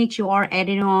technique you are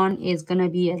adding on is going to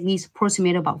be at least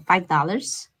approximate about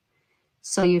 $5.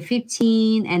 So your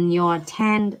 15 and your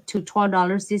 10 to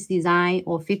 $12 this design,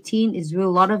 or 15 is real. A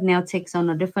lot of nail techs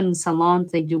on a different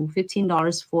salons, they do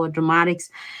 $15 for dramatics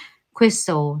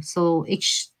crystal. So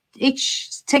each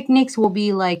techniques will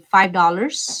be like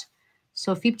 $5.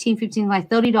 So 15 like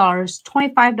 $30,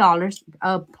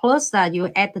 $25, plus that you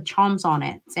add the charms on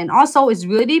it. And also it's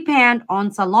really depend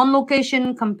on salon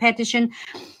location, competition,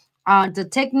 the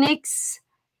techniques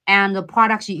and the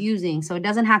products you're using. So it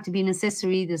doesn't have to be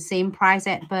necessarily the same price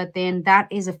at, but then that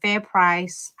is a fair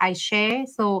price I share.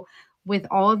 So with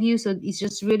all of you, so it's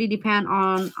just really depend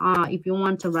on if you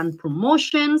want to run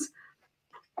promotions,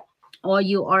 or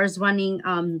you are running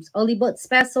early bird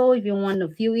special, if you want to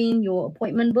fill in your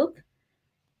appointment book.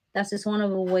 That's just one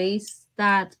of the ways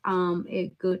that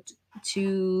it's good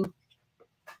to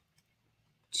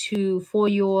for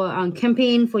your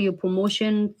campaign, for your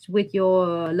promotion with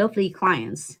your lovely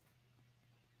clients.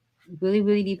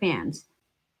 Really depends.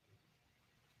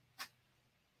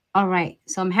 All right,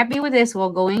 so I'm happy with this. We're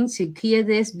going to clear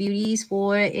this beauties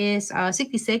for is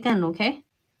 60 seconds, okay?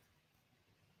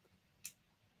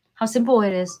 How simple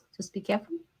it is. Just be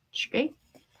careful. Straight.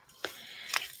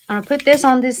 I'm gonna put this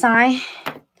on this side.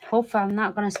 Hopefully I'm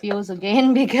not gonna spill this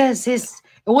again because it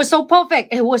was so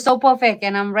perfect. It was so perfect,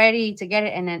 and I'm ready to get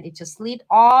it. And then it just slid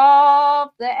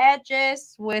off the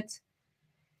edges with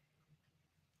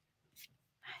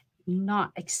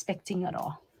not expecting at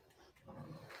all.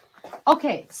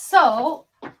 Okay, so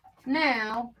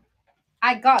now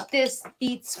I got this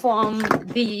beads from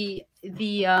the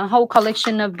whole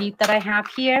collection of beads that I have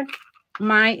here.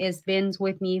 Mine has been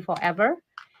with me forever.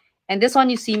 And this one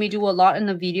you see me do a lot in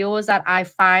the videos that I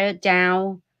fired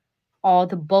down all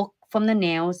the bulk from the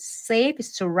nails. Safe,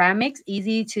 ceramics,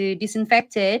 easy to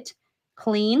disinfect it,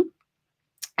 clean.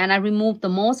 And I removed the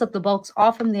most of the bulks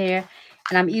off from there.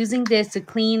 And I'm using this to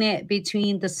clean it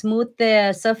between the smooth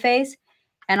surface.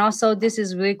 And also this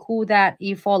is really cool that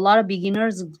if for a lot of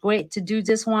beginners, it's great to do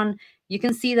this one. You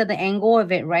can see that the angle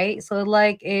of it, right? So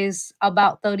like is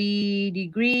about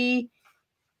 30-degree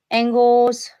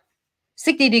angles,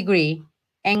 60-degree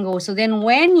angle. So then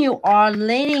when you are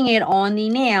laying it on the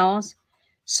nails,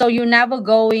 so you're never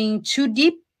going too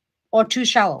deep or too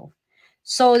shallow.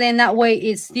 So then that way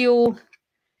it still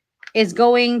is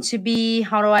going to be,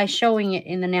 how do I showing it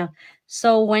in the nail?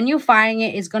 So when you're firing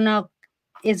it, it's gonna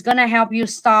help you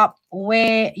stop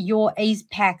where your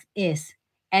apex is.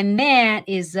 And then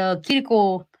is a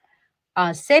cuticle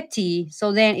safety,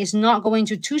 so then it's not going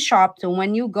to too sharp. So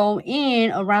when you go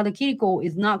in around the cuticle,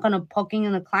 it's not going to poking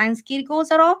in the client's cuticles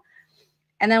at all.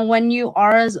 And then when you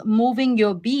are moving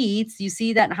your beads, you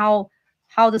see that how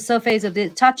the surface of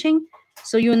it touching.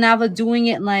 So you're never doing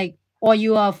it like, or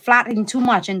you are flattening too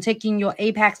much and taking your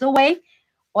apex away,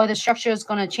 or the structure is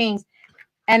going to change.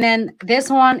 And then this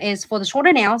one is for the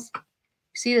shorter nails.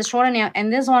 See the shorter nail,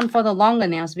 and this one for the longer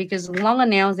nails, because longer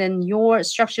nails, then your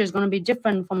structure is going to be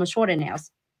different from the shorter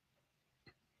nails.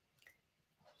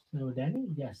 So Danny,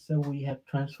 yes. So we have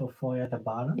transfer foil at the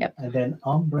bottom, yep, and then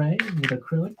ombre with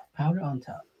acrylic powder on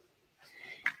top.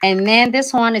 And then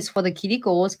this one is for the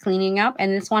cuticles, cleaning up,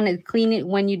 and this one is clean it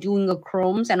when you're doing the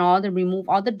chromes and all the remove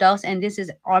all the dust. And this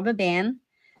is arbor band.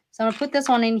 So I'm gonna put this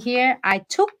one in here. I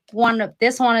took one of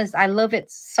this one is I love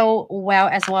it so well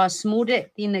as well. Smooth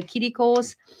it in the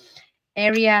cuticles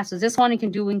area. So this one you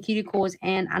can do in cuticles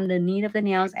and underneath of the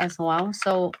nails as well.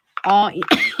 So all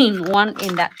in one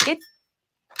in that kit.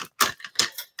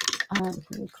 Can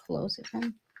you close it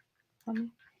then for me?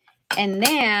 And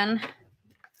then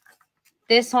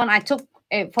this one I took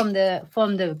it from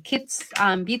the kits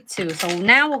bit too. So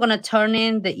now we're gonna turn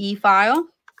in the e-file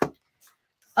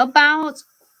about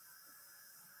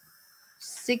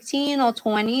 16 or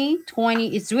 20.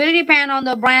 It's really depend on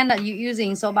the brand that you're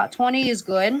using. So about 20 is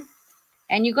good.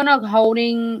 And you're gonna hold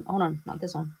on, not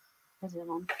this one. What's this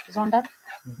one? This one done?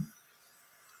 Mm-hmm.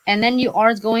 And then you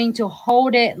are going to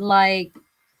hold it like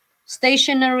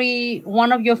stationary,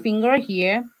 one of your finger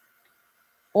here.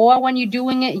 Or when you're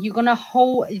doing it, you're gonna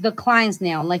hold the client's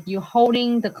nail, like you're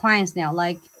holding the client's nail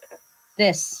like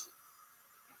this.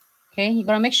 Okay, you're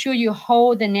gonna make sure you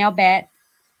hold the nail bed,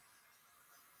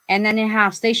 and then you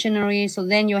have stationary, so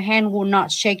then your hand will not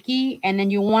shaky. And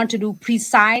then you want to do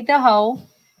precise the hole.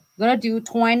 You're gonna do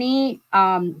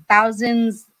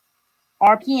 20,000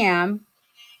 RPM,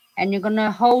 and you're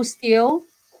gonna hold still.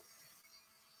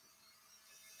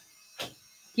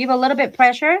 Give a little bit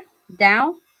pressure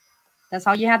down. That's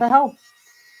how you have the hole.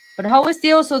 But the hole is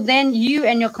still, so then you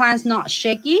and your client's not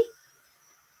shaky.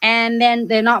 And then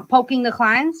they're not poking the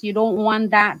clients. You don't want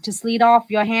that to slide off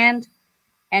your hand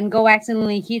and go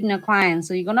accidentally hitting the client.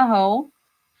 So you're going to hold.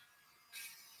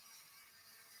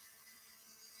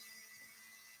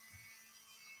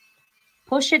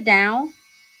 Push it down.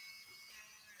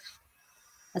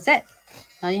 That's it.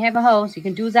 Now you have a hole. So you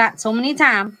can do that so many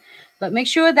times. But make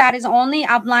sure that is only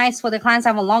applied for the clients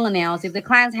having longer nails. If the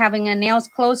client's having a nails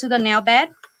close to the nail bed,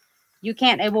 you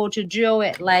can't able to drill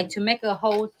it like to make a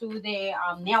hole through their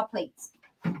nail plates.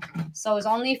 So it's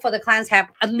only for the clients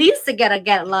have at least to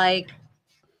get like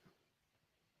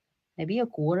maybe a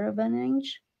quarter of an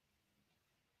inch.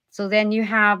 So then you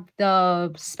have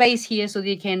the space here so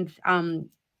you can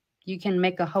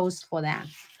make a hose for that.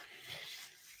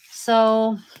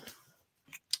 So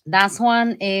that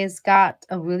one is got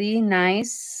a really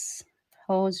nice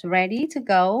hose ready to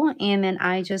go. And then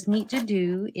I just need to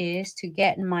do is to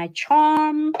get my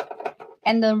charm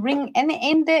and the ring and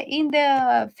in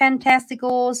the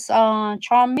Fantasticals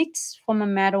charm mix from a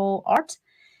metal art.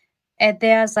 And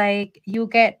there's like you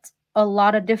get a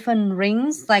lot of different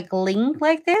rings like link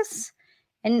like this.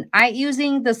 And I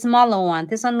using the smaller one.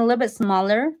 This one a little bit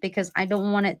smaller because I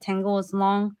don't want it tangle as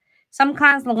long. Some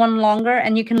clients want longer,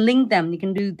 and you can link them. You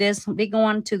can do this big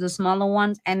one to the smaller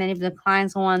ones. And then if the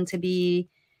clients want to be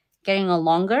getting a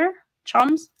longer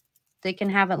charms, they can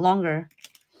have it longer.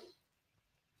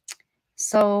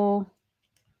 So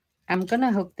I'm going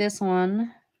to hook this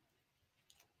one.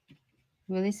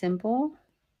 Really simple.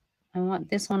 I want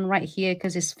this one right here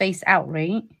because it's face out,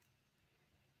 right?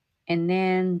 And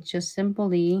then just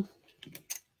simply,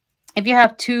 if you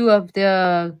have two of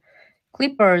the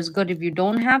clippers, good. If you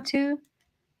don't have to,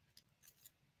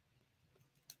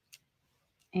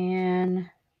 and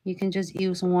you can just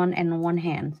use one and one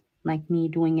hand, like me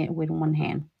doing it with one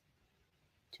hand.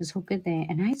 Just hook it there.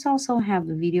 And I also have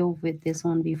a video with this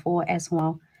one before as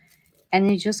well. And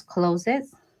you just close it.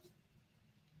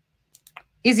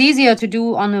 It's easier to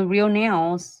do on the real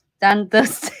nails than the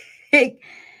stick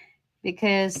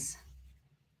because,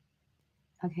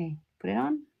 okay, put it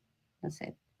on. That's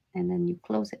it. And then you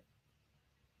close it.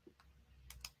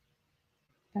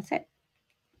 That's it.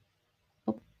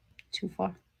 Oh, too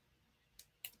far.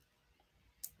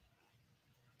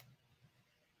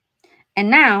 And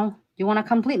now you want to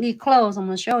completely close. I'm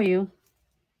going to show you.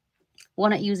 We're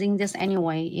not using this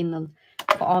anyway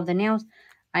for all the nails.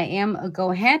 I am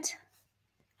go ahead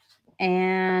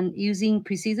and using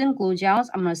precision glue gels.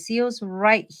 I'm going to seal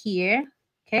right here.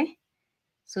 Okay.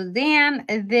 So then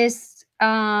this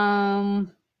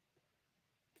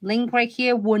link right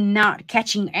here will not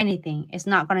catching anything. It's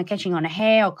not going to catching on a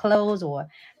hair or clothes or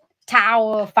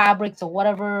towel, fabrics or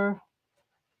whatever.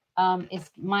 It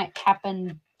might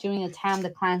happen during the time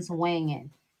the client's weighing it.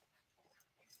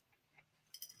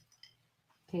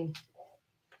 Okay.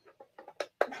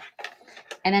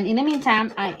 And then in the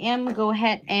meantime, I am go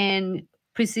ahead and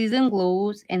precision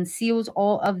glues and seals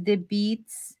all of the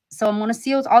beads. So I'm going to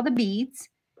seal all the beads.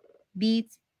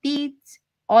 beads, beads,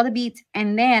 all the beads.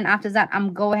 And then after that,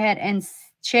 I'm go ahead and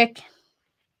check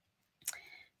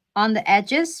on the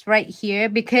edges right here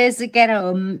because it get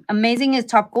amazing is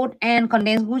top coat and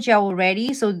condensed glue gel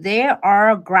already. So they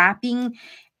are grabbing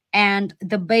and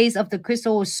the base of the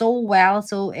crystal is so well.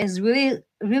 So it's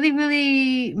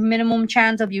really minimum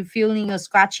chance of you feeling a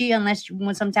scratchy unless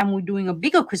when sometimes we're doing a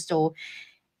bigger crystal.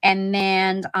 And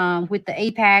then with the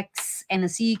apex and the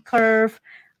C curve,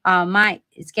 might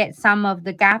get some of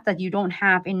the gap that you don't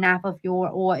have enough of your,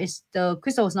 or is the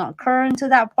crystal is not current to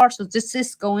that part. So this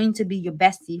is going to be your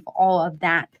bestie for all of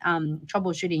that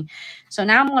troubleshooting. So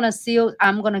now I'm gonna seal.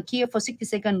 I'm gonna key it for 60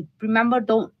 seconds. Remember,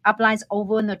 don't apply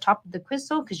over on the top of the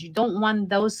crystal because you don't want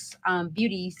those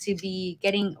beauties to be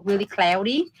getting really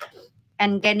cloudy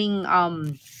and getting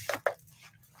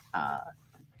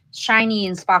shiny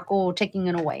and sparkle, taking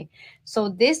it away. So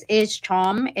this is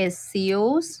charm is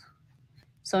seals.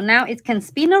 So now it can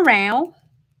spin around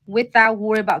without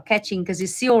worry about catching because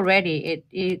it's sealed already.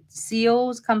 It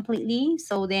seals completely.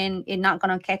 So then it's not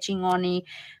gonna catching on any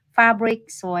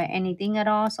fabrics or anything at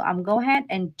all. So I'm go ahead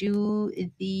and do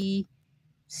the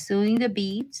sealing the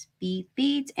beads,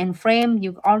 beads and frame.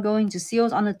 You are going to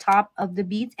seals on the top of the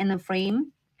beads and the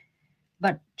frame,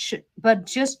 but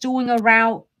just doing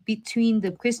around between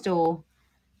the crystal.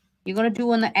 You're going to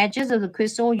do on the edges of the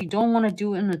crystal. You don't want to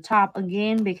do it in the top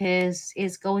again because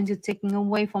it's going to taking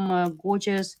away from a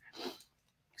gorgeous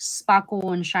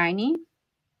sparkle and shiny.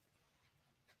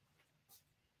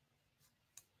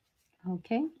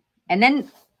 Okay. And then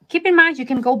keep in mind, you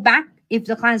can go back if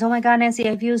the client's, oh my God, Nancy,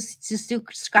 I feel it's still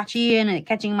scratchy and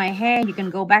catching my hair. You can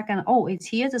go back and, oh, it's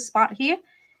here, the spot here.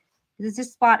 This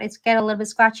spot, it's get a little bit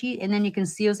scratchy. And then you can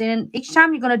seal it in. Each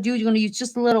time you're going to use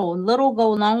just a little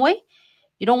go a long way.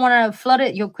 You don't want to flood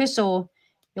it, your crystal.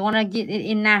 You want to get it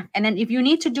enough. And then if you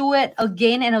need to do it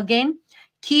again and again,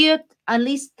 key it at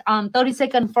least 30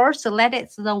 seconds first to let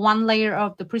it, so the one layer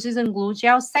of the precision glue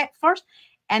gel set first,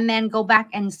 and then go back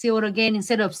and seal it again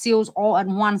instead of seals all at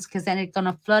once because then it's going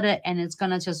to flood it and it's going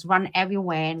to just run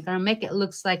everywhere and going to make it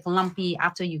looks like lumpy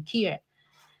after you key it.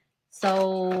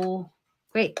 So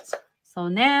great. So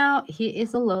now here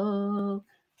is a look.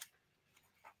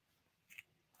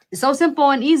 It's so simple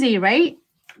and easy, right?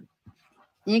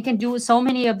 You can do so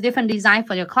many of different designs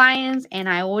for your clients, and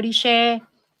I already share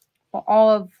for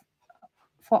all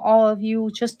of you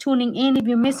just tuning in. If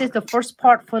you missed it, the first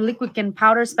part for liquid and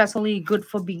powder, especially good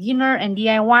for beginner and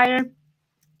DIYer.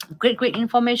 Great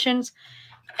informations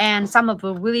and some of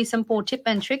the really simple tip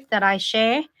and trick that I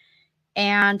share.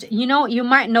 And you know, you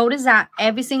might notice that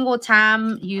every single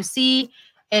time you see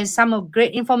is some of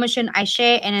great information I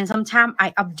share, and then sometimes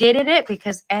I updated it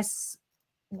because as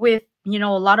with a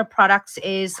lot of products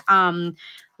is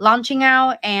launching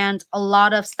out and a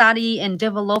lot of study and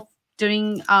develop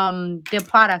during their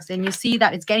products, and you see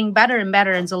that it's getting better and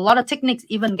better, and so a lot of techniques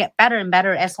even get better and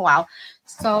better as well.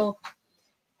 So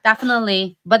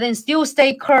definitely, but then still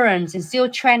stay current and still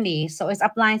trendy. So it's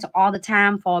applying to all the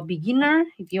time for a beginner.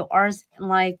 If you are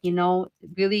like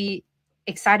really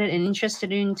excited and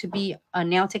interested in to be a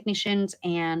nail technician,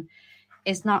 and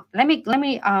it's not, let me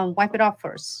wipe it off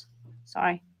first.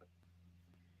 Sorry.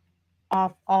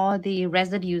 Of all the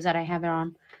residues that I have it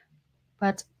on,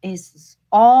 but it's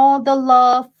all the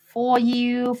love for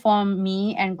you from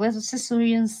me and Glitz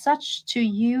Subscription such to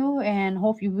you, and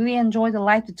hope you really enjoy the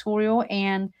live tutorial.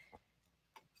 And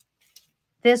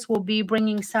this will be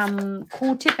bringing some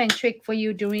cool tip and trick for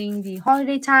you during the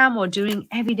holiday time or during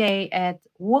every day at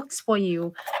works for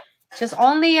you. Just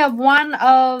only one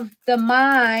of the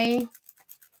my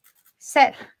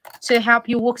set to help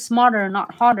you work smarter,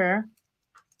 not harder.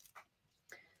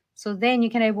 So then you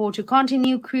can able to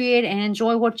continue, create, and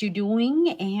enjoy what you're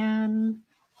doing and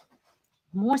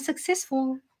more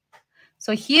successful.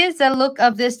 So here's the look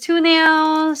of this two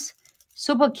nails.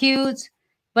 Super cute.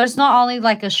 But it's not only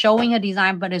like a showing a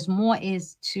design, but it's more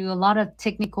is to a lot of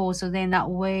technical. So then that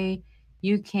way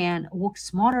you can work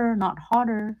smarter, not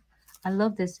harder. I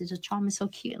love this. The charm is so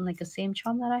cute and like the same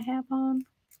charm that I have on.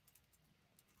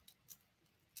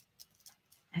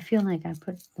 I feel like I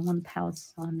put the one pouch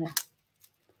on there.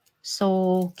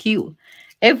 So cute.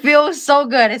 It feels so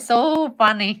good. It's so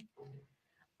funny.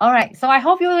 All right. So I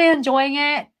hope you're really enjoying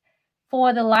it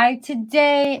for the live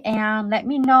today. And let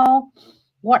me know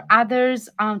what others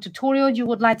tutorials you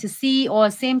would like to see,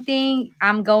 or same thing.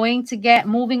 I'm going to get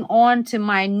moving on to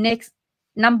my next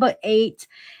number 8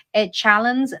 at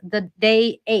challenge, the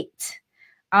day 8.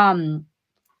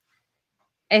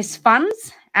 It's fun,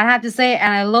 I have to say,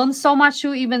 and I learned so much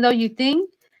too, even though you think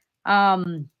I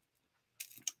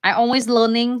always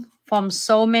learning from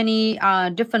so many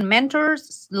different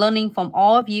mentors, learning from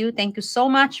all of you. Thank you so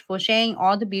much for sharing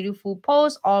all the beautiful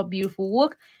posts, all beautiful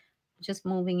work. Just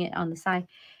moving it on the side.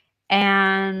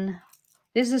 And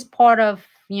this is part of,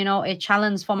 you know, a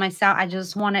challenge for myself. I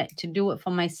just wanted to do it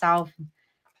for myself.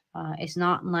 It's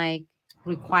not like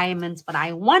requirements, but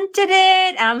I wanted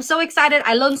it. And I'm so excited.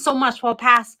 I learned so much for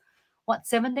past, what,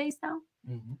 7 days now?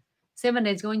 7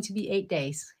 days, going to be 8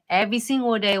 days. Every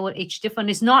single day with each different.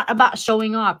 It's not about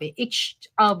showing up. Each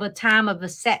of a time of a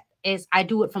set is I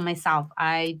do it for myself.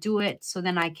 I do it so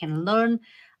then I can learn.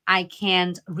 I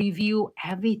can review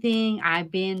everything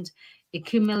I've been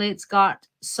accumulates. Got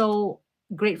so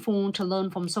grateful to learn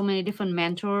from so many different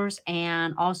mentors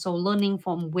and also learning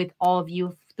from with all of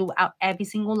you throughout every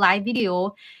single live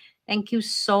video. Thank you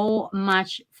so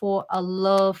much for a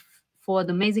love, for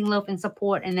the amazing love and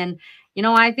support. And then, you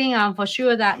know, I think for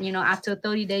sure that, you know, after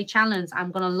 30-day challenge,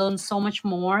 I'm going to learn so much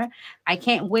more. I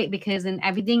can't wait because in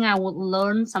everything I would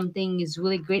learn something is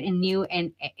really great and new,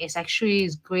 and it's actually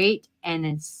is great, and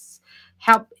it's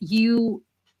help you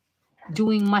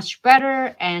doing much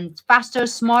better and faster,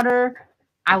 smarter.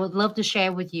 I would love to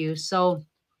share with you. So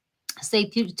stay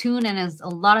tuned. And as a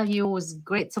lot of you was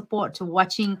great support to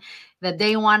watching the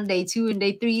day 1, day 2, and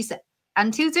day 3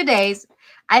 until today's.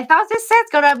 I thought this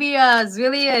set's gonna be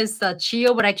really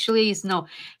chill, but actually it's no.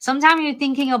 Sometimes you're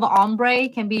thinking of ombre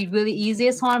can be really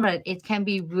easiest one, but it can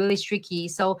be really tricky.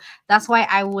 So that's why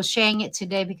I was sharing it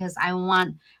today, because I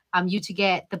want you to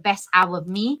get the best out of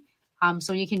me.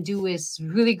 So you can do is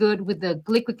really good with the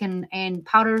liquid and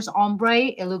powders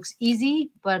ombre. It looks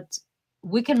easy, but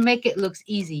we can make it looks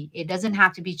easy. It doesn't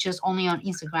have to be just only on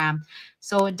Instagram.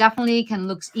 So it definitely can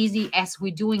look easy as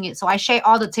we're doing it. So I share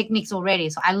all the techniques already.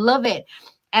 So I love it.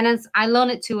 And it's, I learn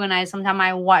it too. And sometimes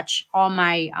I watch all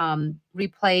my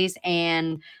replays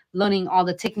and learning all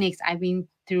the techniques I've been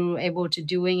through able to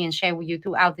doing and share with you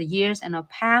throughout the years and the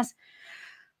past.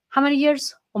 How many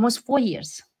years? Almost 4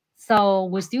 years. So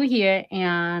we're still here,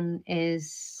 and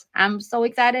I'm so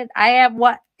excited. I have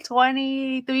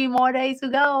 23 more days to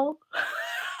go.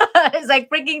 It's like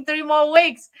freaking 3 more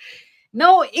weeks.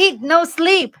 No eat, no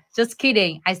sleep. Just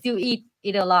kidding. I still eat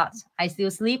a lot. I still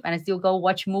sleep, and I still go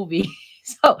watch movie.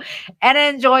 So, and I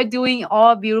enjoy doing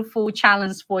all beautiful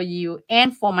challenges for you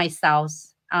and for myself.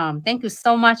 Thank you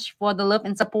so much for the love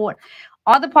and support.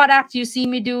 All the products you see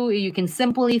me do, you can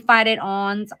simply find it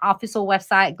on the official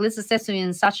website,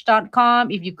 glitzaccessoryandsuch.com.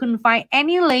 If you couldn't find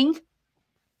any link,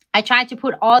 I tried to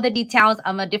put all the details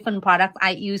of the different products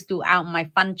I use throughout my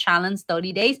fun challenge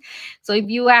 30 days. So if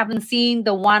you haven't seen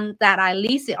the one that I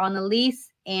listed on the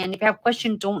list, and if you have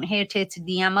questions, don't hesitate to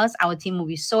DM us. Our team will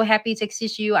be so happy to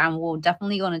assist you, and we're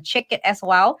definitely going to check it as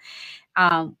well.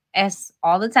 As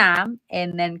all the time.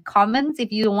 And then comments if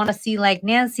you want to see, like,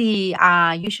 Nancy,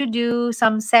 you should do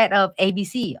some set of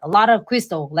ABC, a lot of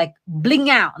crystal, like bling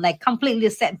out, like completely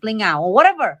set bling out, or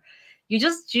whatever. You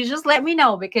just let me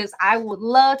know, because I would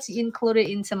love to include it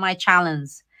into my challenge.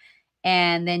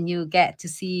 And then you get to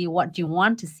see what you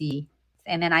want to see.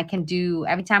 And then I can do,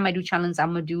 every time I do challenge,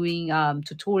 I'm doing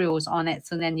tutorials on it,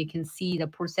 so then you can see the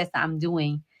process that I'm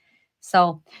doing.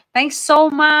 So thanks so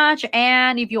much.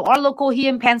 And if you are local here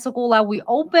in Pensacola, we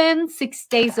open 6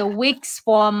 days a week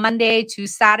from Monday to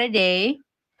Saturday.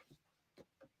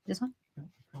 This one?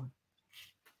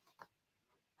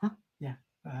 Huh? Yeah.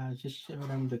 Just show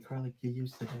them the acrylic you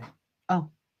used today. Oh,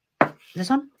 this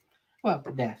one? Well,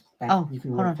 that oh, you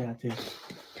can work that too.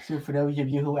 So for those of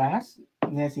you who asked,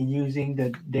 Nancy using the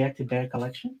Dare to Bear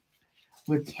collection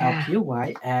with pure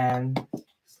white and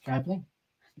sky bling.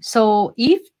 So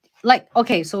if, like,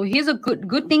 okay, so here's a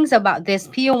good things about this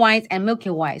pure white and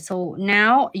milky white. So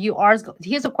now you are,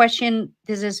 here's a question.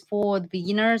 This is for the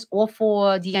beginners or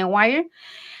for DIYer.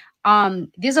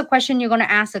 This is a question you're going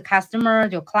to ask the customer,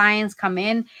 your clients come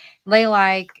in. They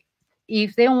like,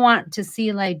 if they want to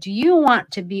see, like, do you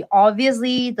want to be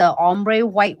obviously the ombre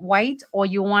white, or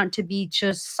you want to be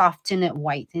just soften it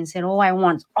white? And said, oh, I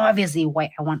want obviously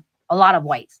white. I want a lot of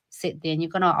white. Sit there, and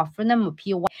you're going to offer them a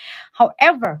pure white.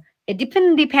 However, it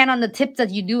depend on the tip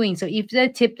that you're doing. So if the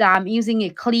tip that I'm using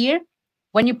it clear,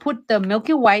 when you put the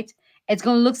milky white, it's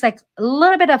going to look like a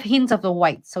little bit of hints of the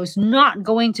white. So it's not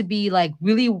going to be like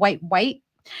really white.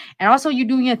 And also you're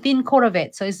doing a thin coat of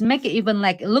it. So it's make it even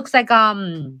like, it looks like a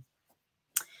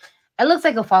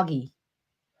foggy.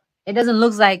 It doesn't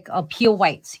look like a pure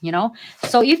white, you know?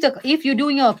 So if you're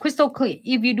doing a crystal clear,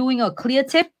 if you're doing a clear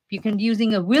tip, you can be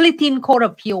using a really thin coat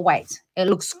of pure white. It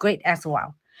looks great as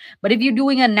well. But if you're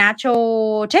doing a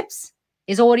natural tips,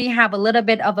 it's already have a little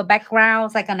bit of a background.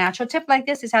 It's like a natural tip like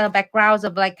this. It's has a background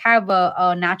of like kind of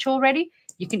a natural already.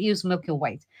 You can use milky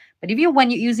white. But if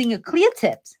when you're using a clear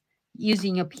tips,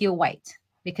 using a pure white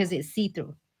because it's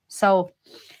see-through. So,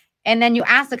 and then you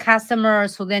ask the customer,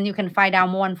 so then you can find out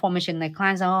more information. The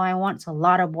clients, oh, I want a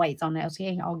lot of whites on it.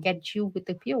 Okay, I'll get you with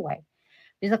the pure white.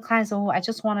 There's a client, oh, I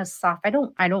just want a soft. I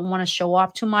don't want to show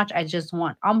off too much. I just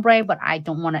want ombre, but I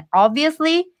don't want it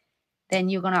obviously. Then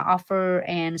you're gonna offer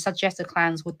and suggest the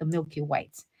clients with the milky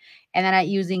whites. And then I'm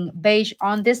using beige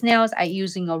on this nails. I'm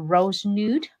using a rose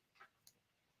nude,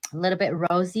 a little bit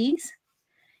rosies.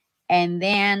 And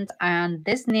then on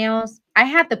this nails, I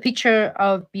have the picture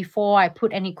of before I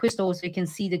put any crystals, so you can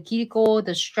see the cuticle,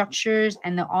 the structures,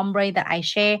 and the ombre that I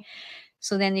share.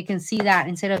 So then you can see that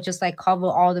instead of just like cover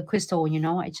all the crystal, you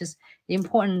know, it's just the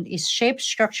important is shape,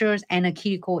 structures, and a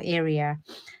cuticle area.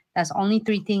 That's only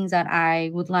 3 things that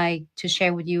I would like to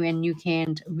share with you, and you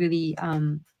can really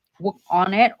work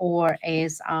on it or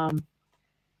is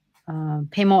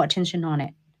pay more attention on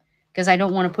it. Because I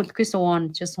don't want to put the crystal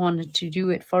on, just wanted to do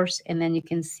it first, and then you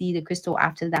can see the crystal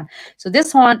after that. So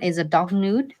this one is a dark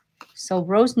nude. So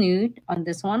rose nude on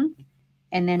this one,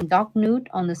 and then dark nude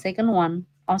on the second one.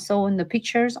 Also in the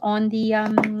pictures on the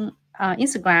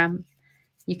Instagram,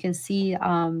 you can see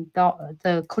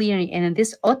the clear, and then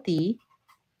this earthy,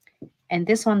 and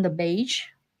this one the beige,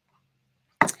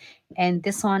 and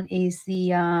this one is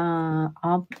the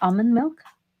almond milk.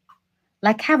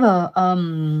 Like have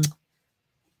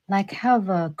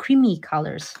a creamy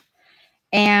colors,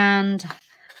 and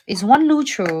it's one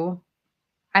neutral.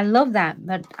 I love that,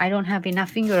 but I don't have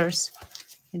enough fingers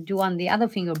to do on the other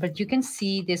finger. But you can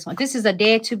see this one. This is a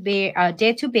Dare to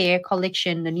Bear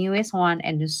collection, the newest one,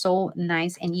 and it's so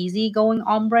nice and easy going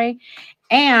ombre.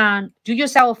 And do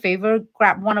yourself a favor,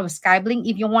 grab one of a sky bling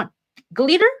if you want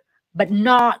glitter, but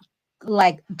not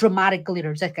like dramatic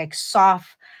glitter. It's like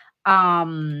soft,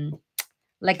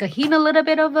 like a hint, a little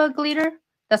bit of a glitter.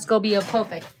 That's gonna be a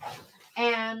perfect.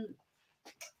 And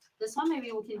this one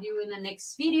maybe we can do in the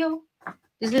next video.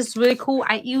 This is really cool.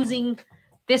 I'm using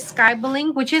this sky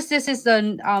bling, which is this is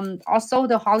the also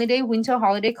the winter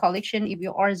holiday collection. If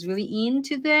your art is really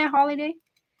into the holiday,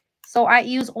 so I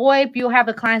use, or if you have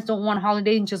the clients don't want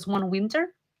holiday and just want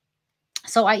winter,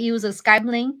 so I use a sky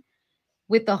bling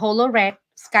with the holo red,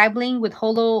 sky bling with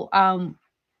holo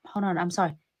hold on, I'm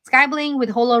sorry. Sky bling with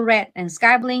holo red, and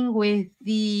sky bling with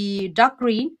the dark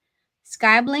green,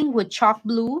 sky bling with chalk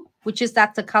blue, which is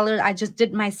that's the color I just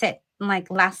did my set,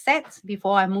 like last set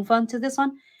before I move on to this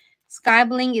one. Sky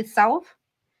bling itself,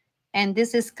 and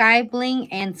this is sky bling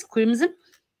and crimson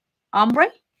ombre,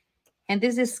 and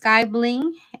this is sky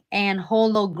bling and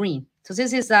holo green. So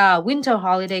this is a winter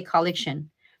holiday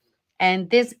collection, and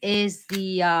this is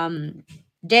the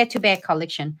Dare to Bear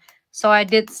collection. So I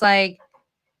did like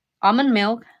almond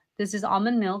milk. This is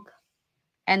almond milk,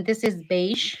 and this is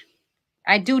beige.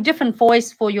 I do different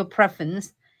voice for your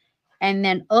preference. And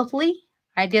then earthly,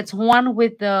 I did one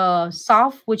with the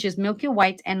soft, which is milky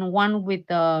white, and one with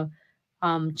the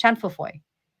chanfafoy.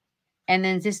 And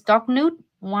then this dark nude,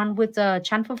 one with the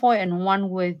chanfafoy, and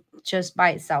one with just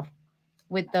by itself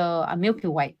with the milky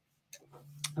white.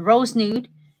 Rose nude,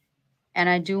 and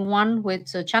I do one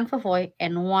with the chanfafoy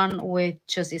and one with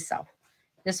just itself.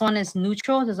 This one is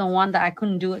neutral. There's one that I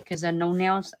couldn't do it because there are no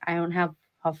nails. I don't have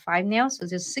 5 nails, so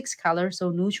there's 6 colors.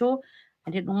 So neutral. I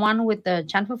did one with the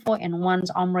chanfafoy and one's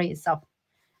ombre itself.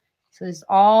 So it's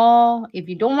all, if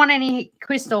you don't want any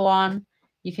crystal on,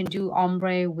 you can do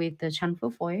ombre with the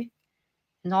chanfafoy.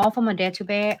 It's all from a Dare to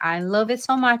Bear. I love it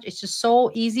so much. It's just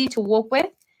so easy to work with.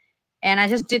 And I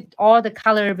just did all the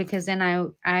color because then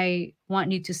I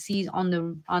want you to see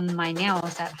on my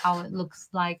nails that how it looks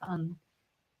like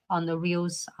on the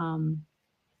reels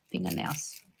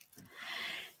fingernails.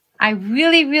 I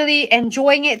really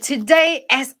enjoying it today,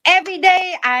 as every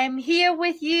day I'm here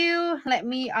with you. Let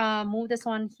me move this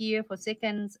one here for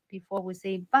seconds before we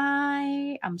say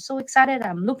bye. I'm so excited.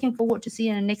 I'm looking forward to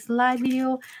seeing the next live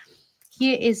video.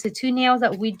 Here is the 2 nails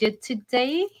that we did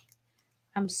today.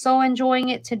 I'm so enjoying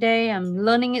it today. I'm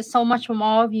learning it so much from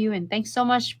all of you, and thanks so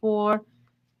much for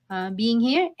being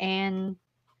here and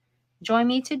join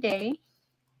me today.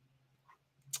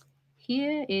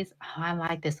 Here is, oh, I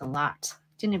like this a lot.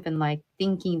 Didn't even like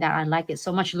thinking that I like it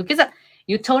so much. Look at that.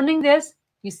 You're turning this.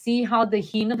 You see how the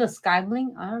hint of the sky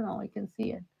bling? I don't know. I can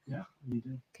see it. Yeah, you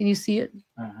do. Can you see it?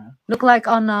 Look like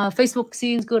on Facebook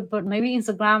seems good, but maybe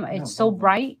Instagram it's so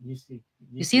bright.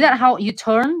 You see that how you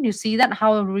turn? You see that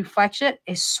how it reflects it?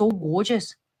 It's so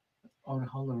gorgeous. Oh, the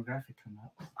holographic come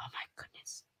out. Oh my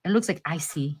goodness. It looks like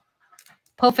icy.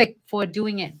 Perfect for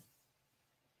doing it.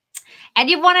 And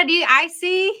if you want to do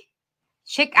icy,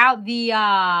 check out the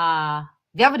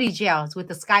velvety gels with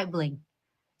the sky bling.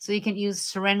 So you can use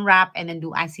saran wrap and then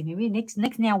do icing. Maybe next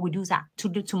nail we do that.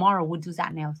 Tomorrow we'll do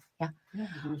that nails. Yeah.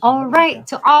 All right.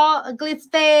 To all Glitz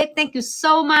babe, thank you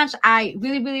so much. I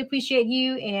really appreciate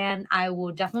you, and I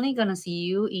will definitely gonna see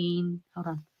you in. Hold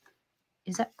on.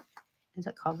 Is that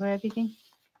cover everything?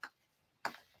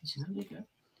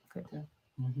 Good.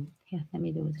 Here, let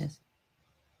me do this.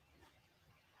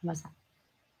 What's that?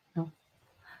 No.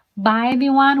 Bye,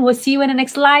 everyone. We'll see you in the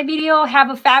next live video. Have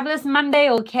a fabulous Monday,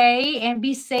 okay? And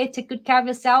be safe. Take good care of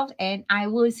yourself. And I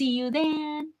will see you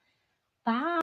then. Bye.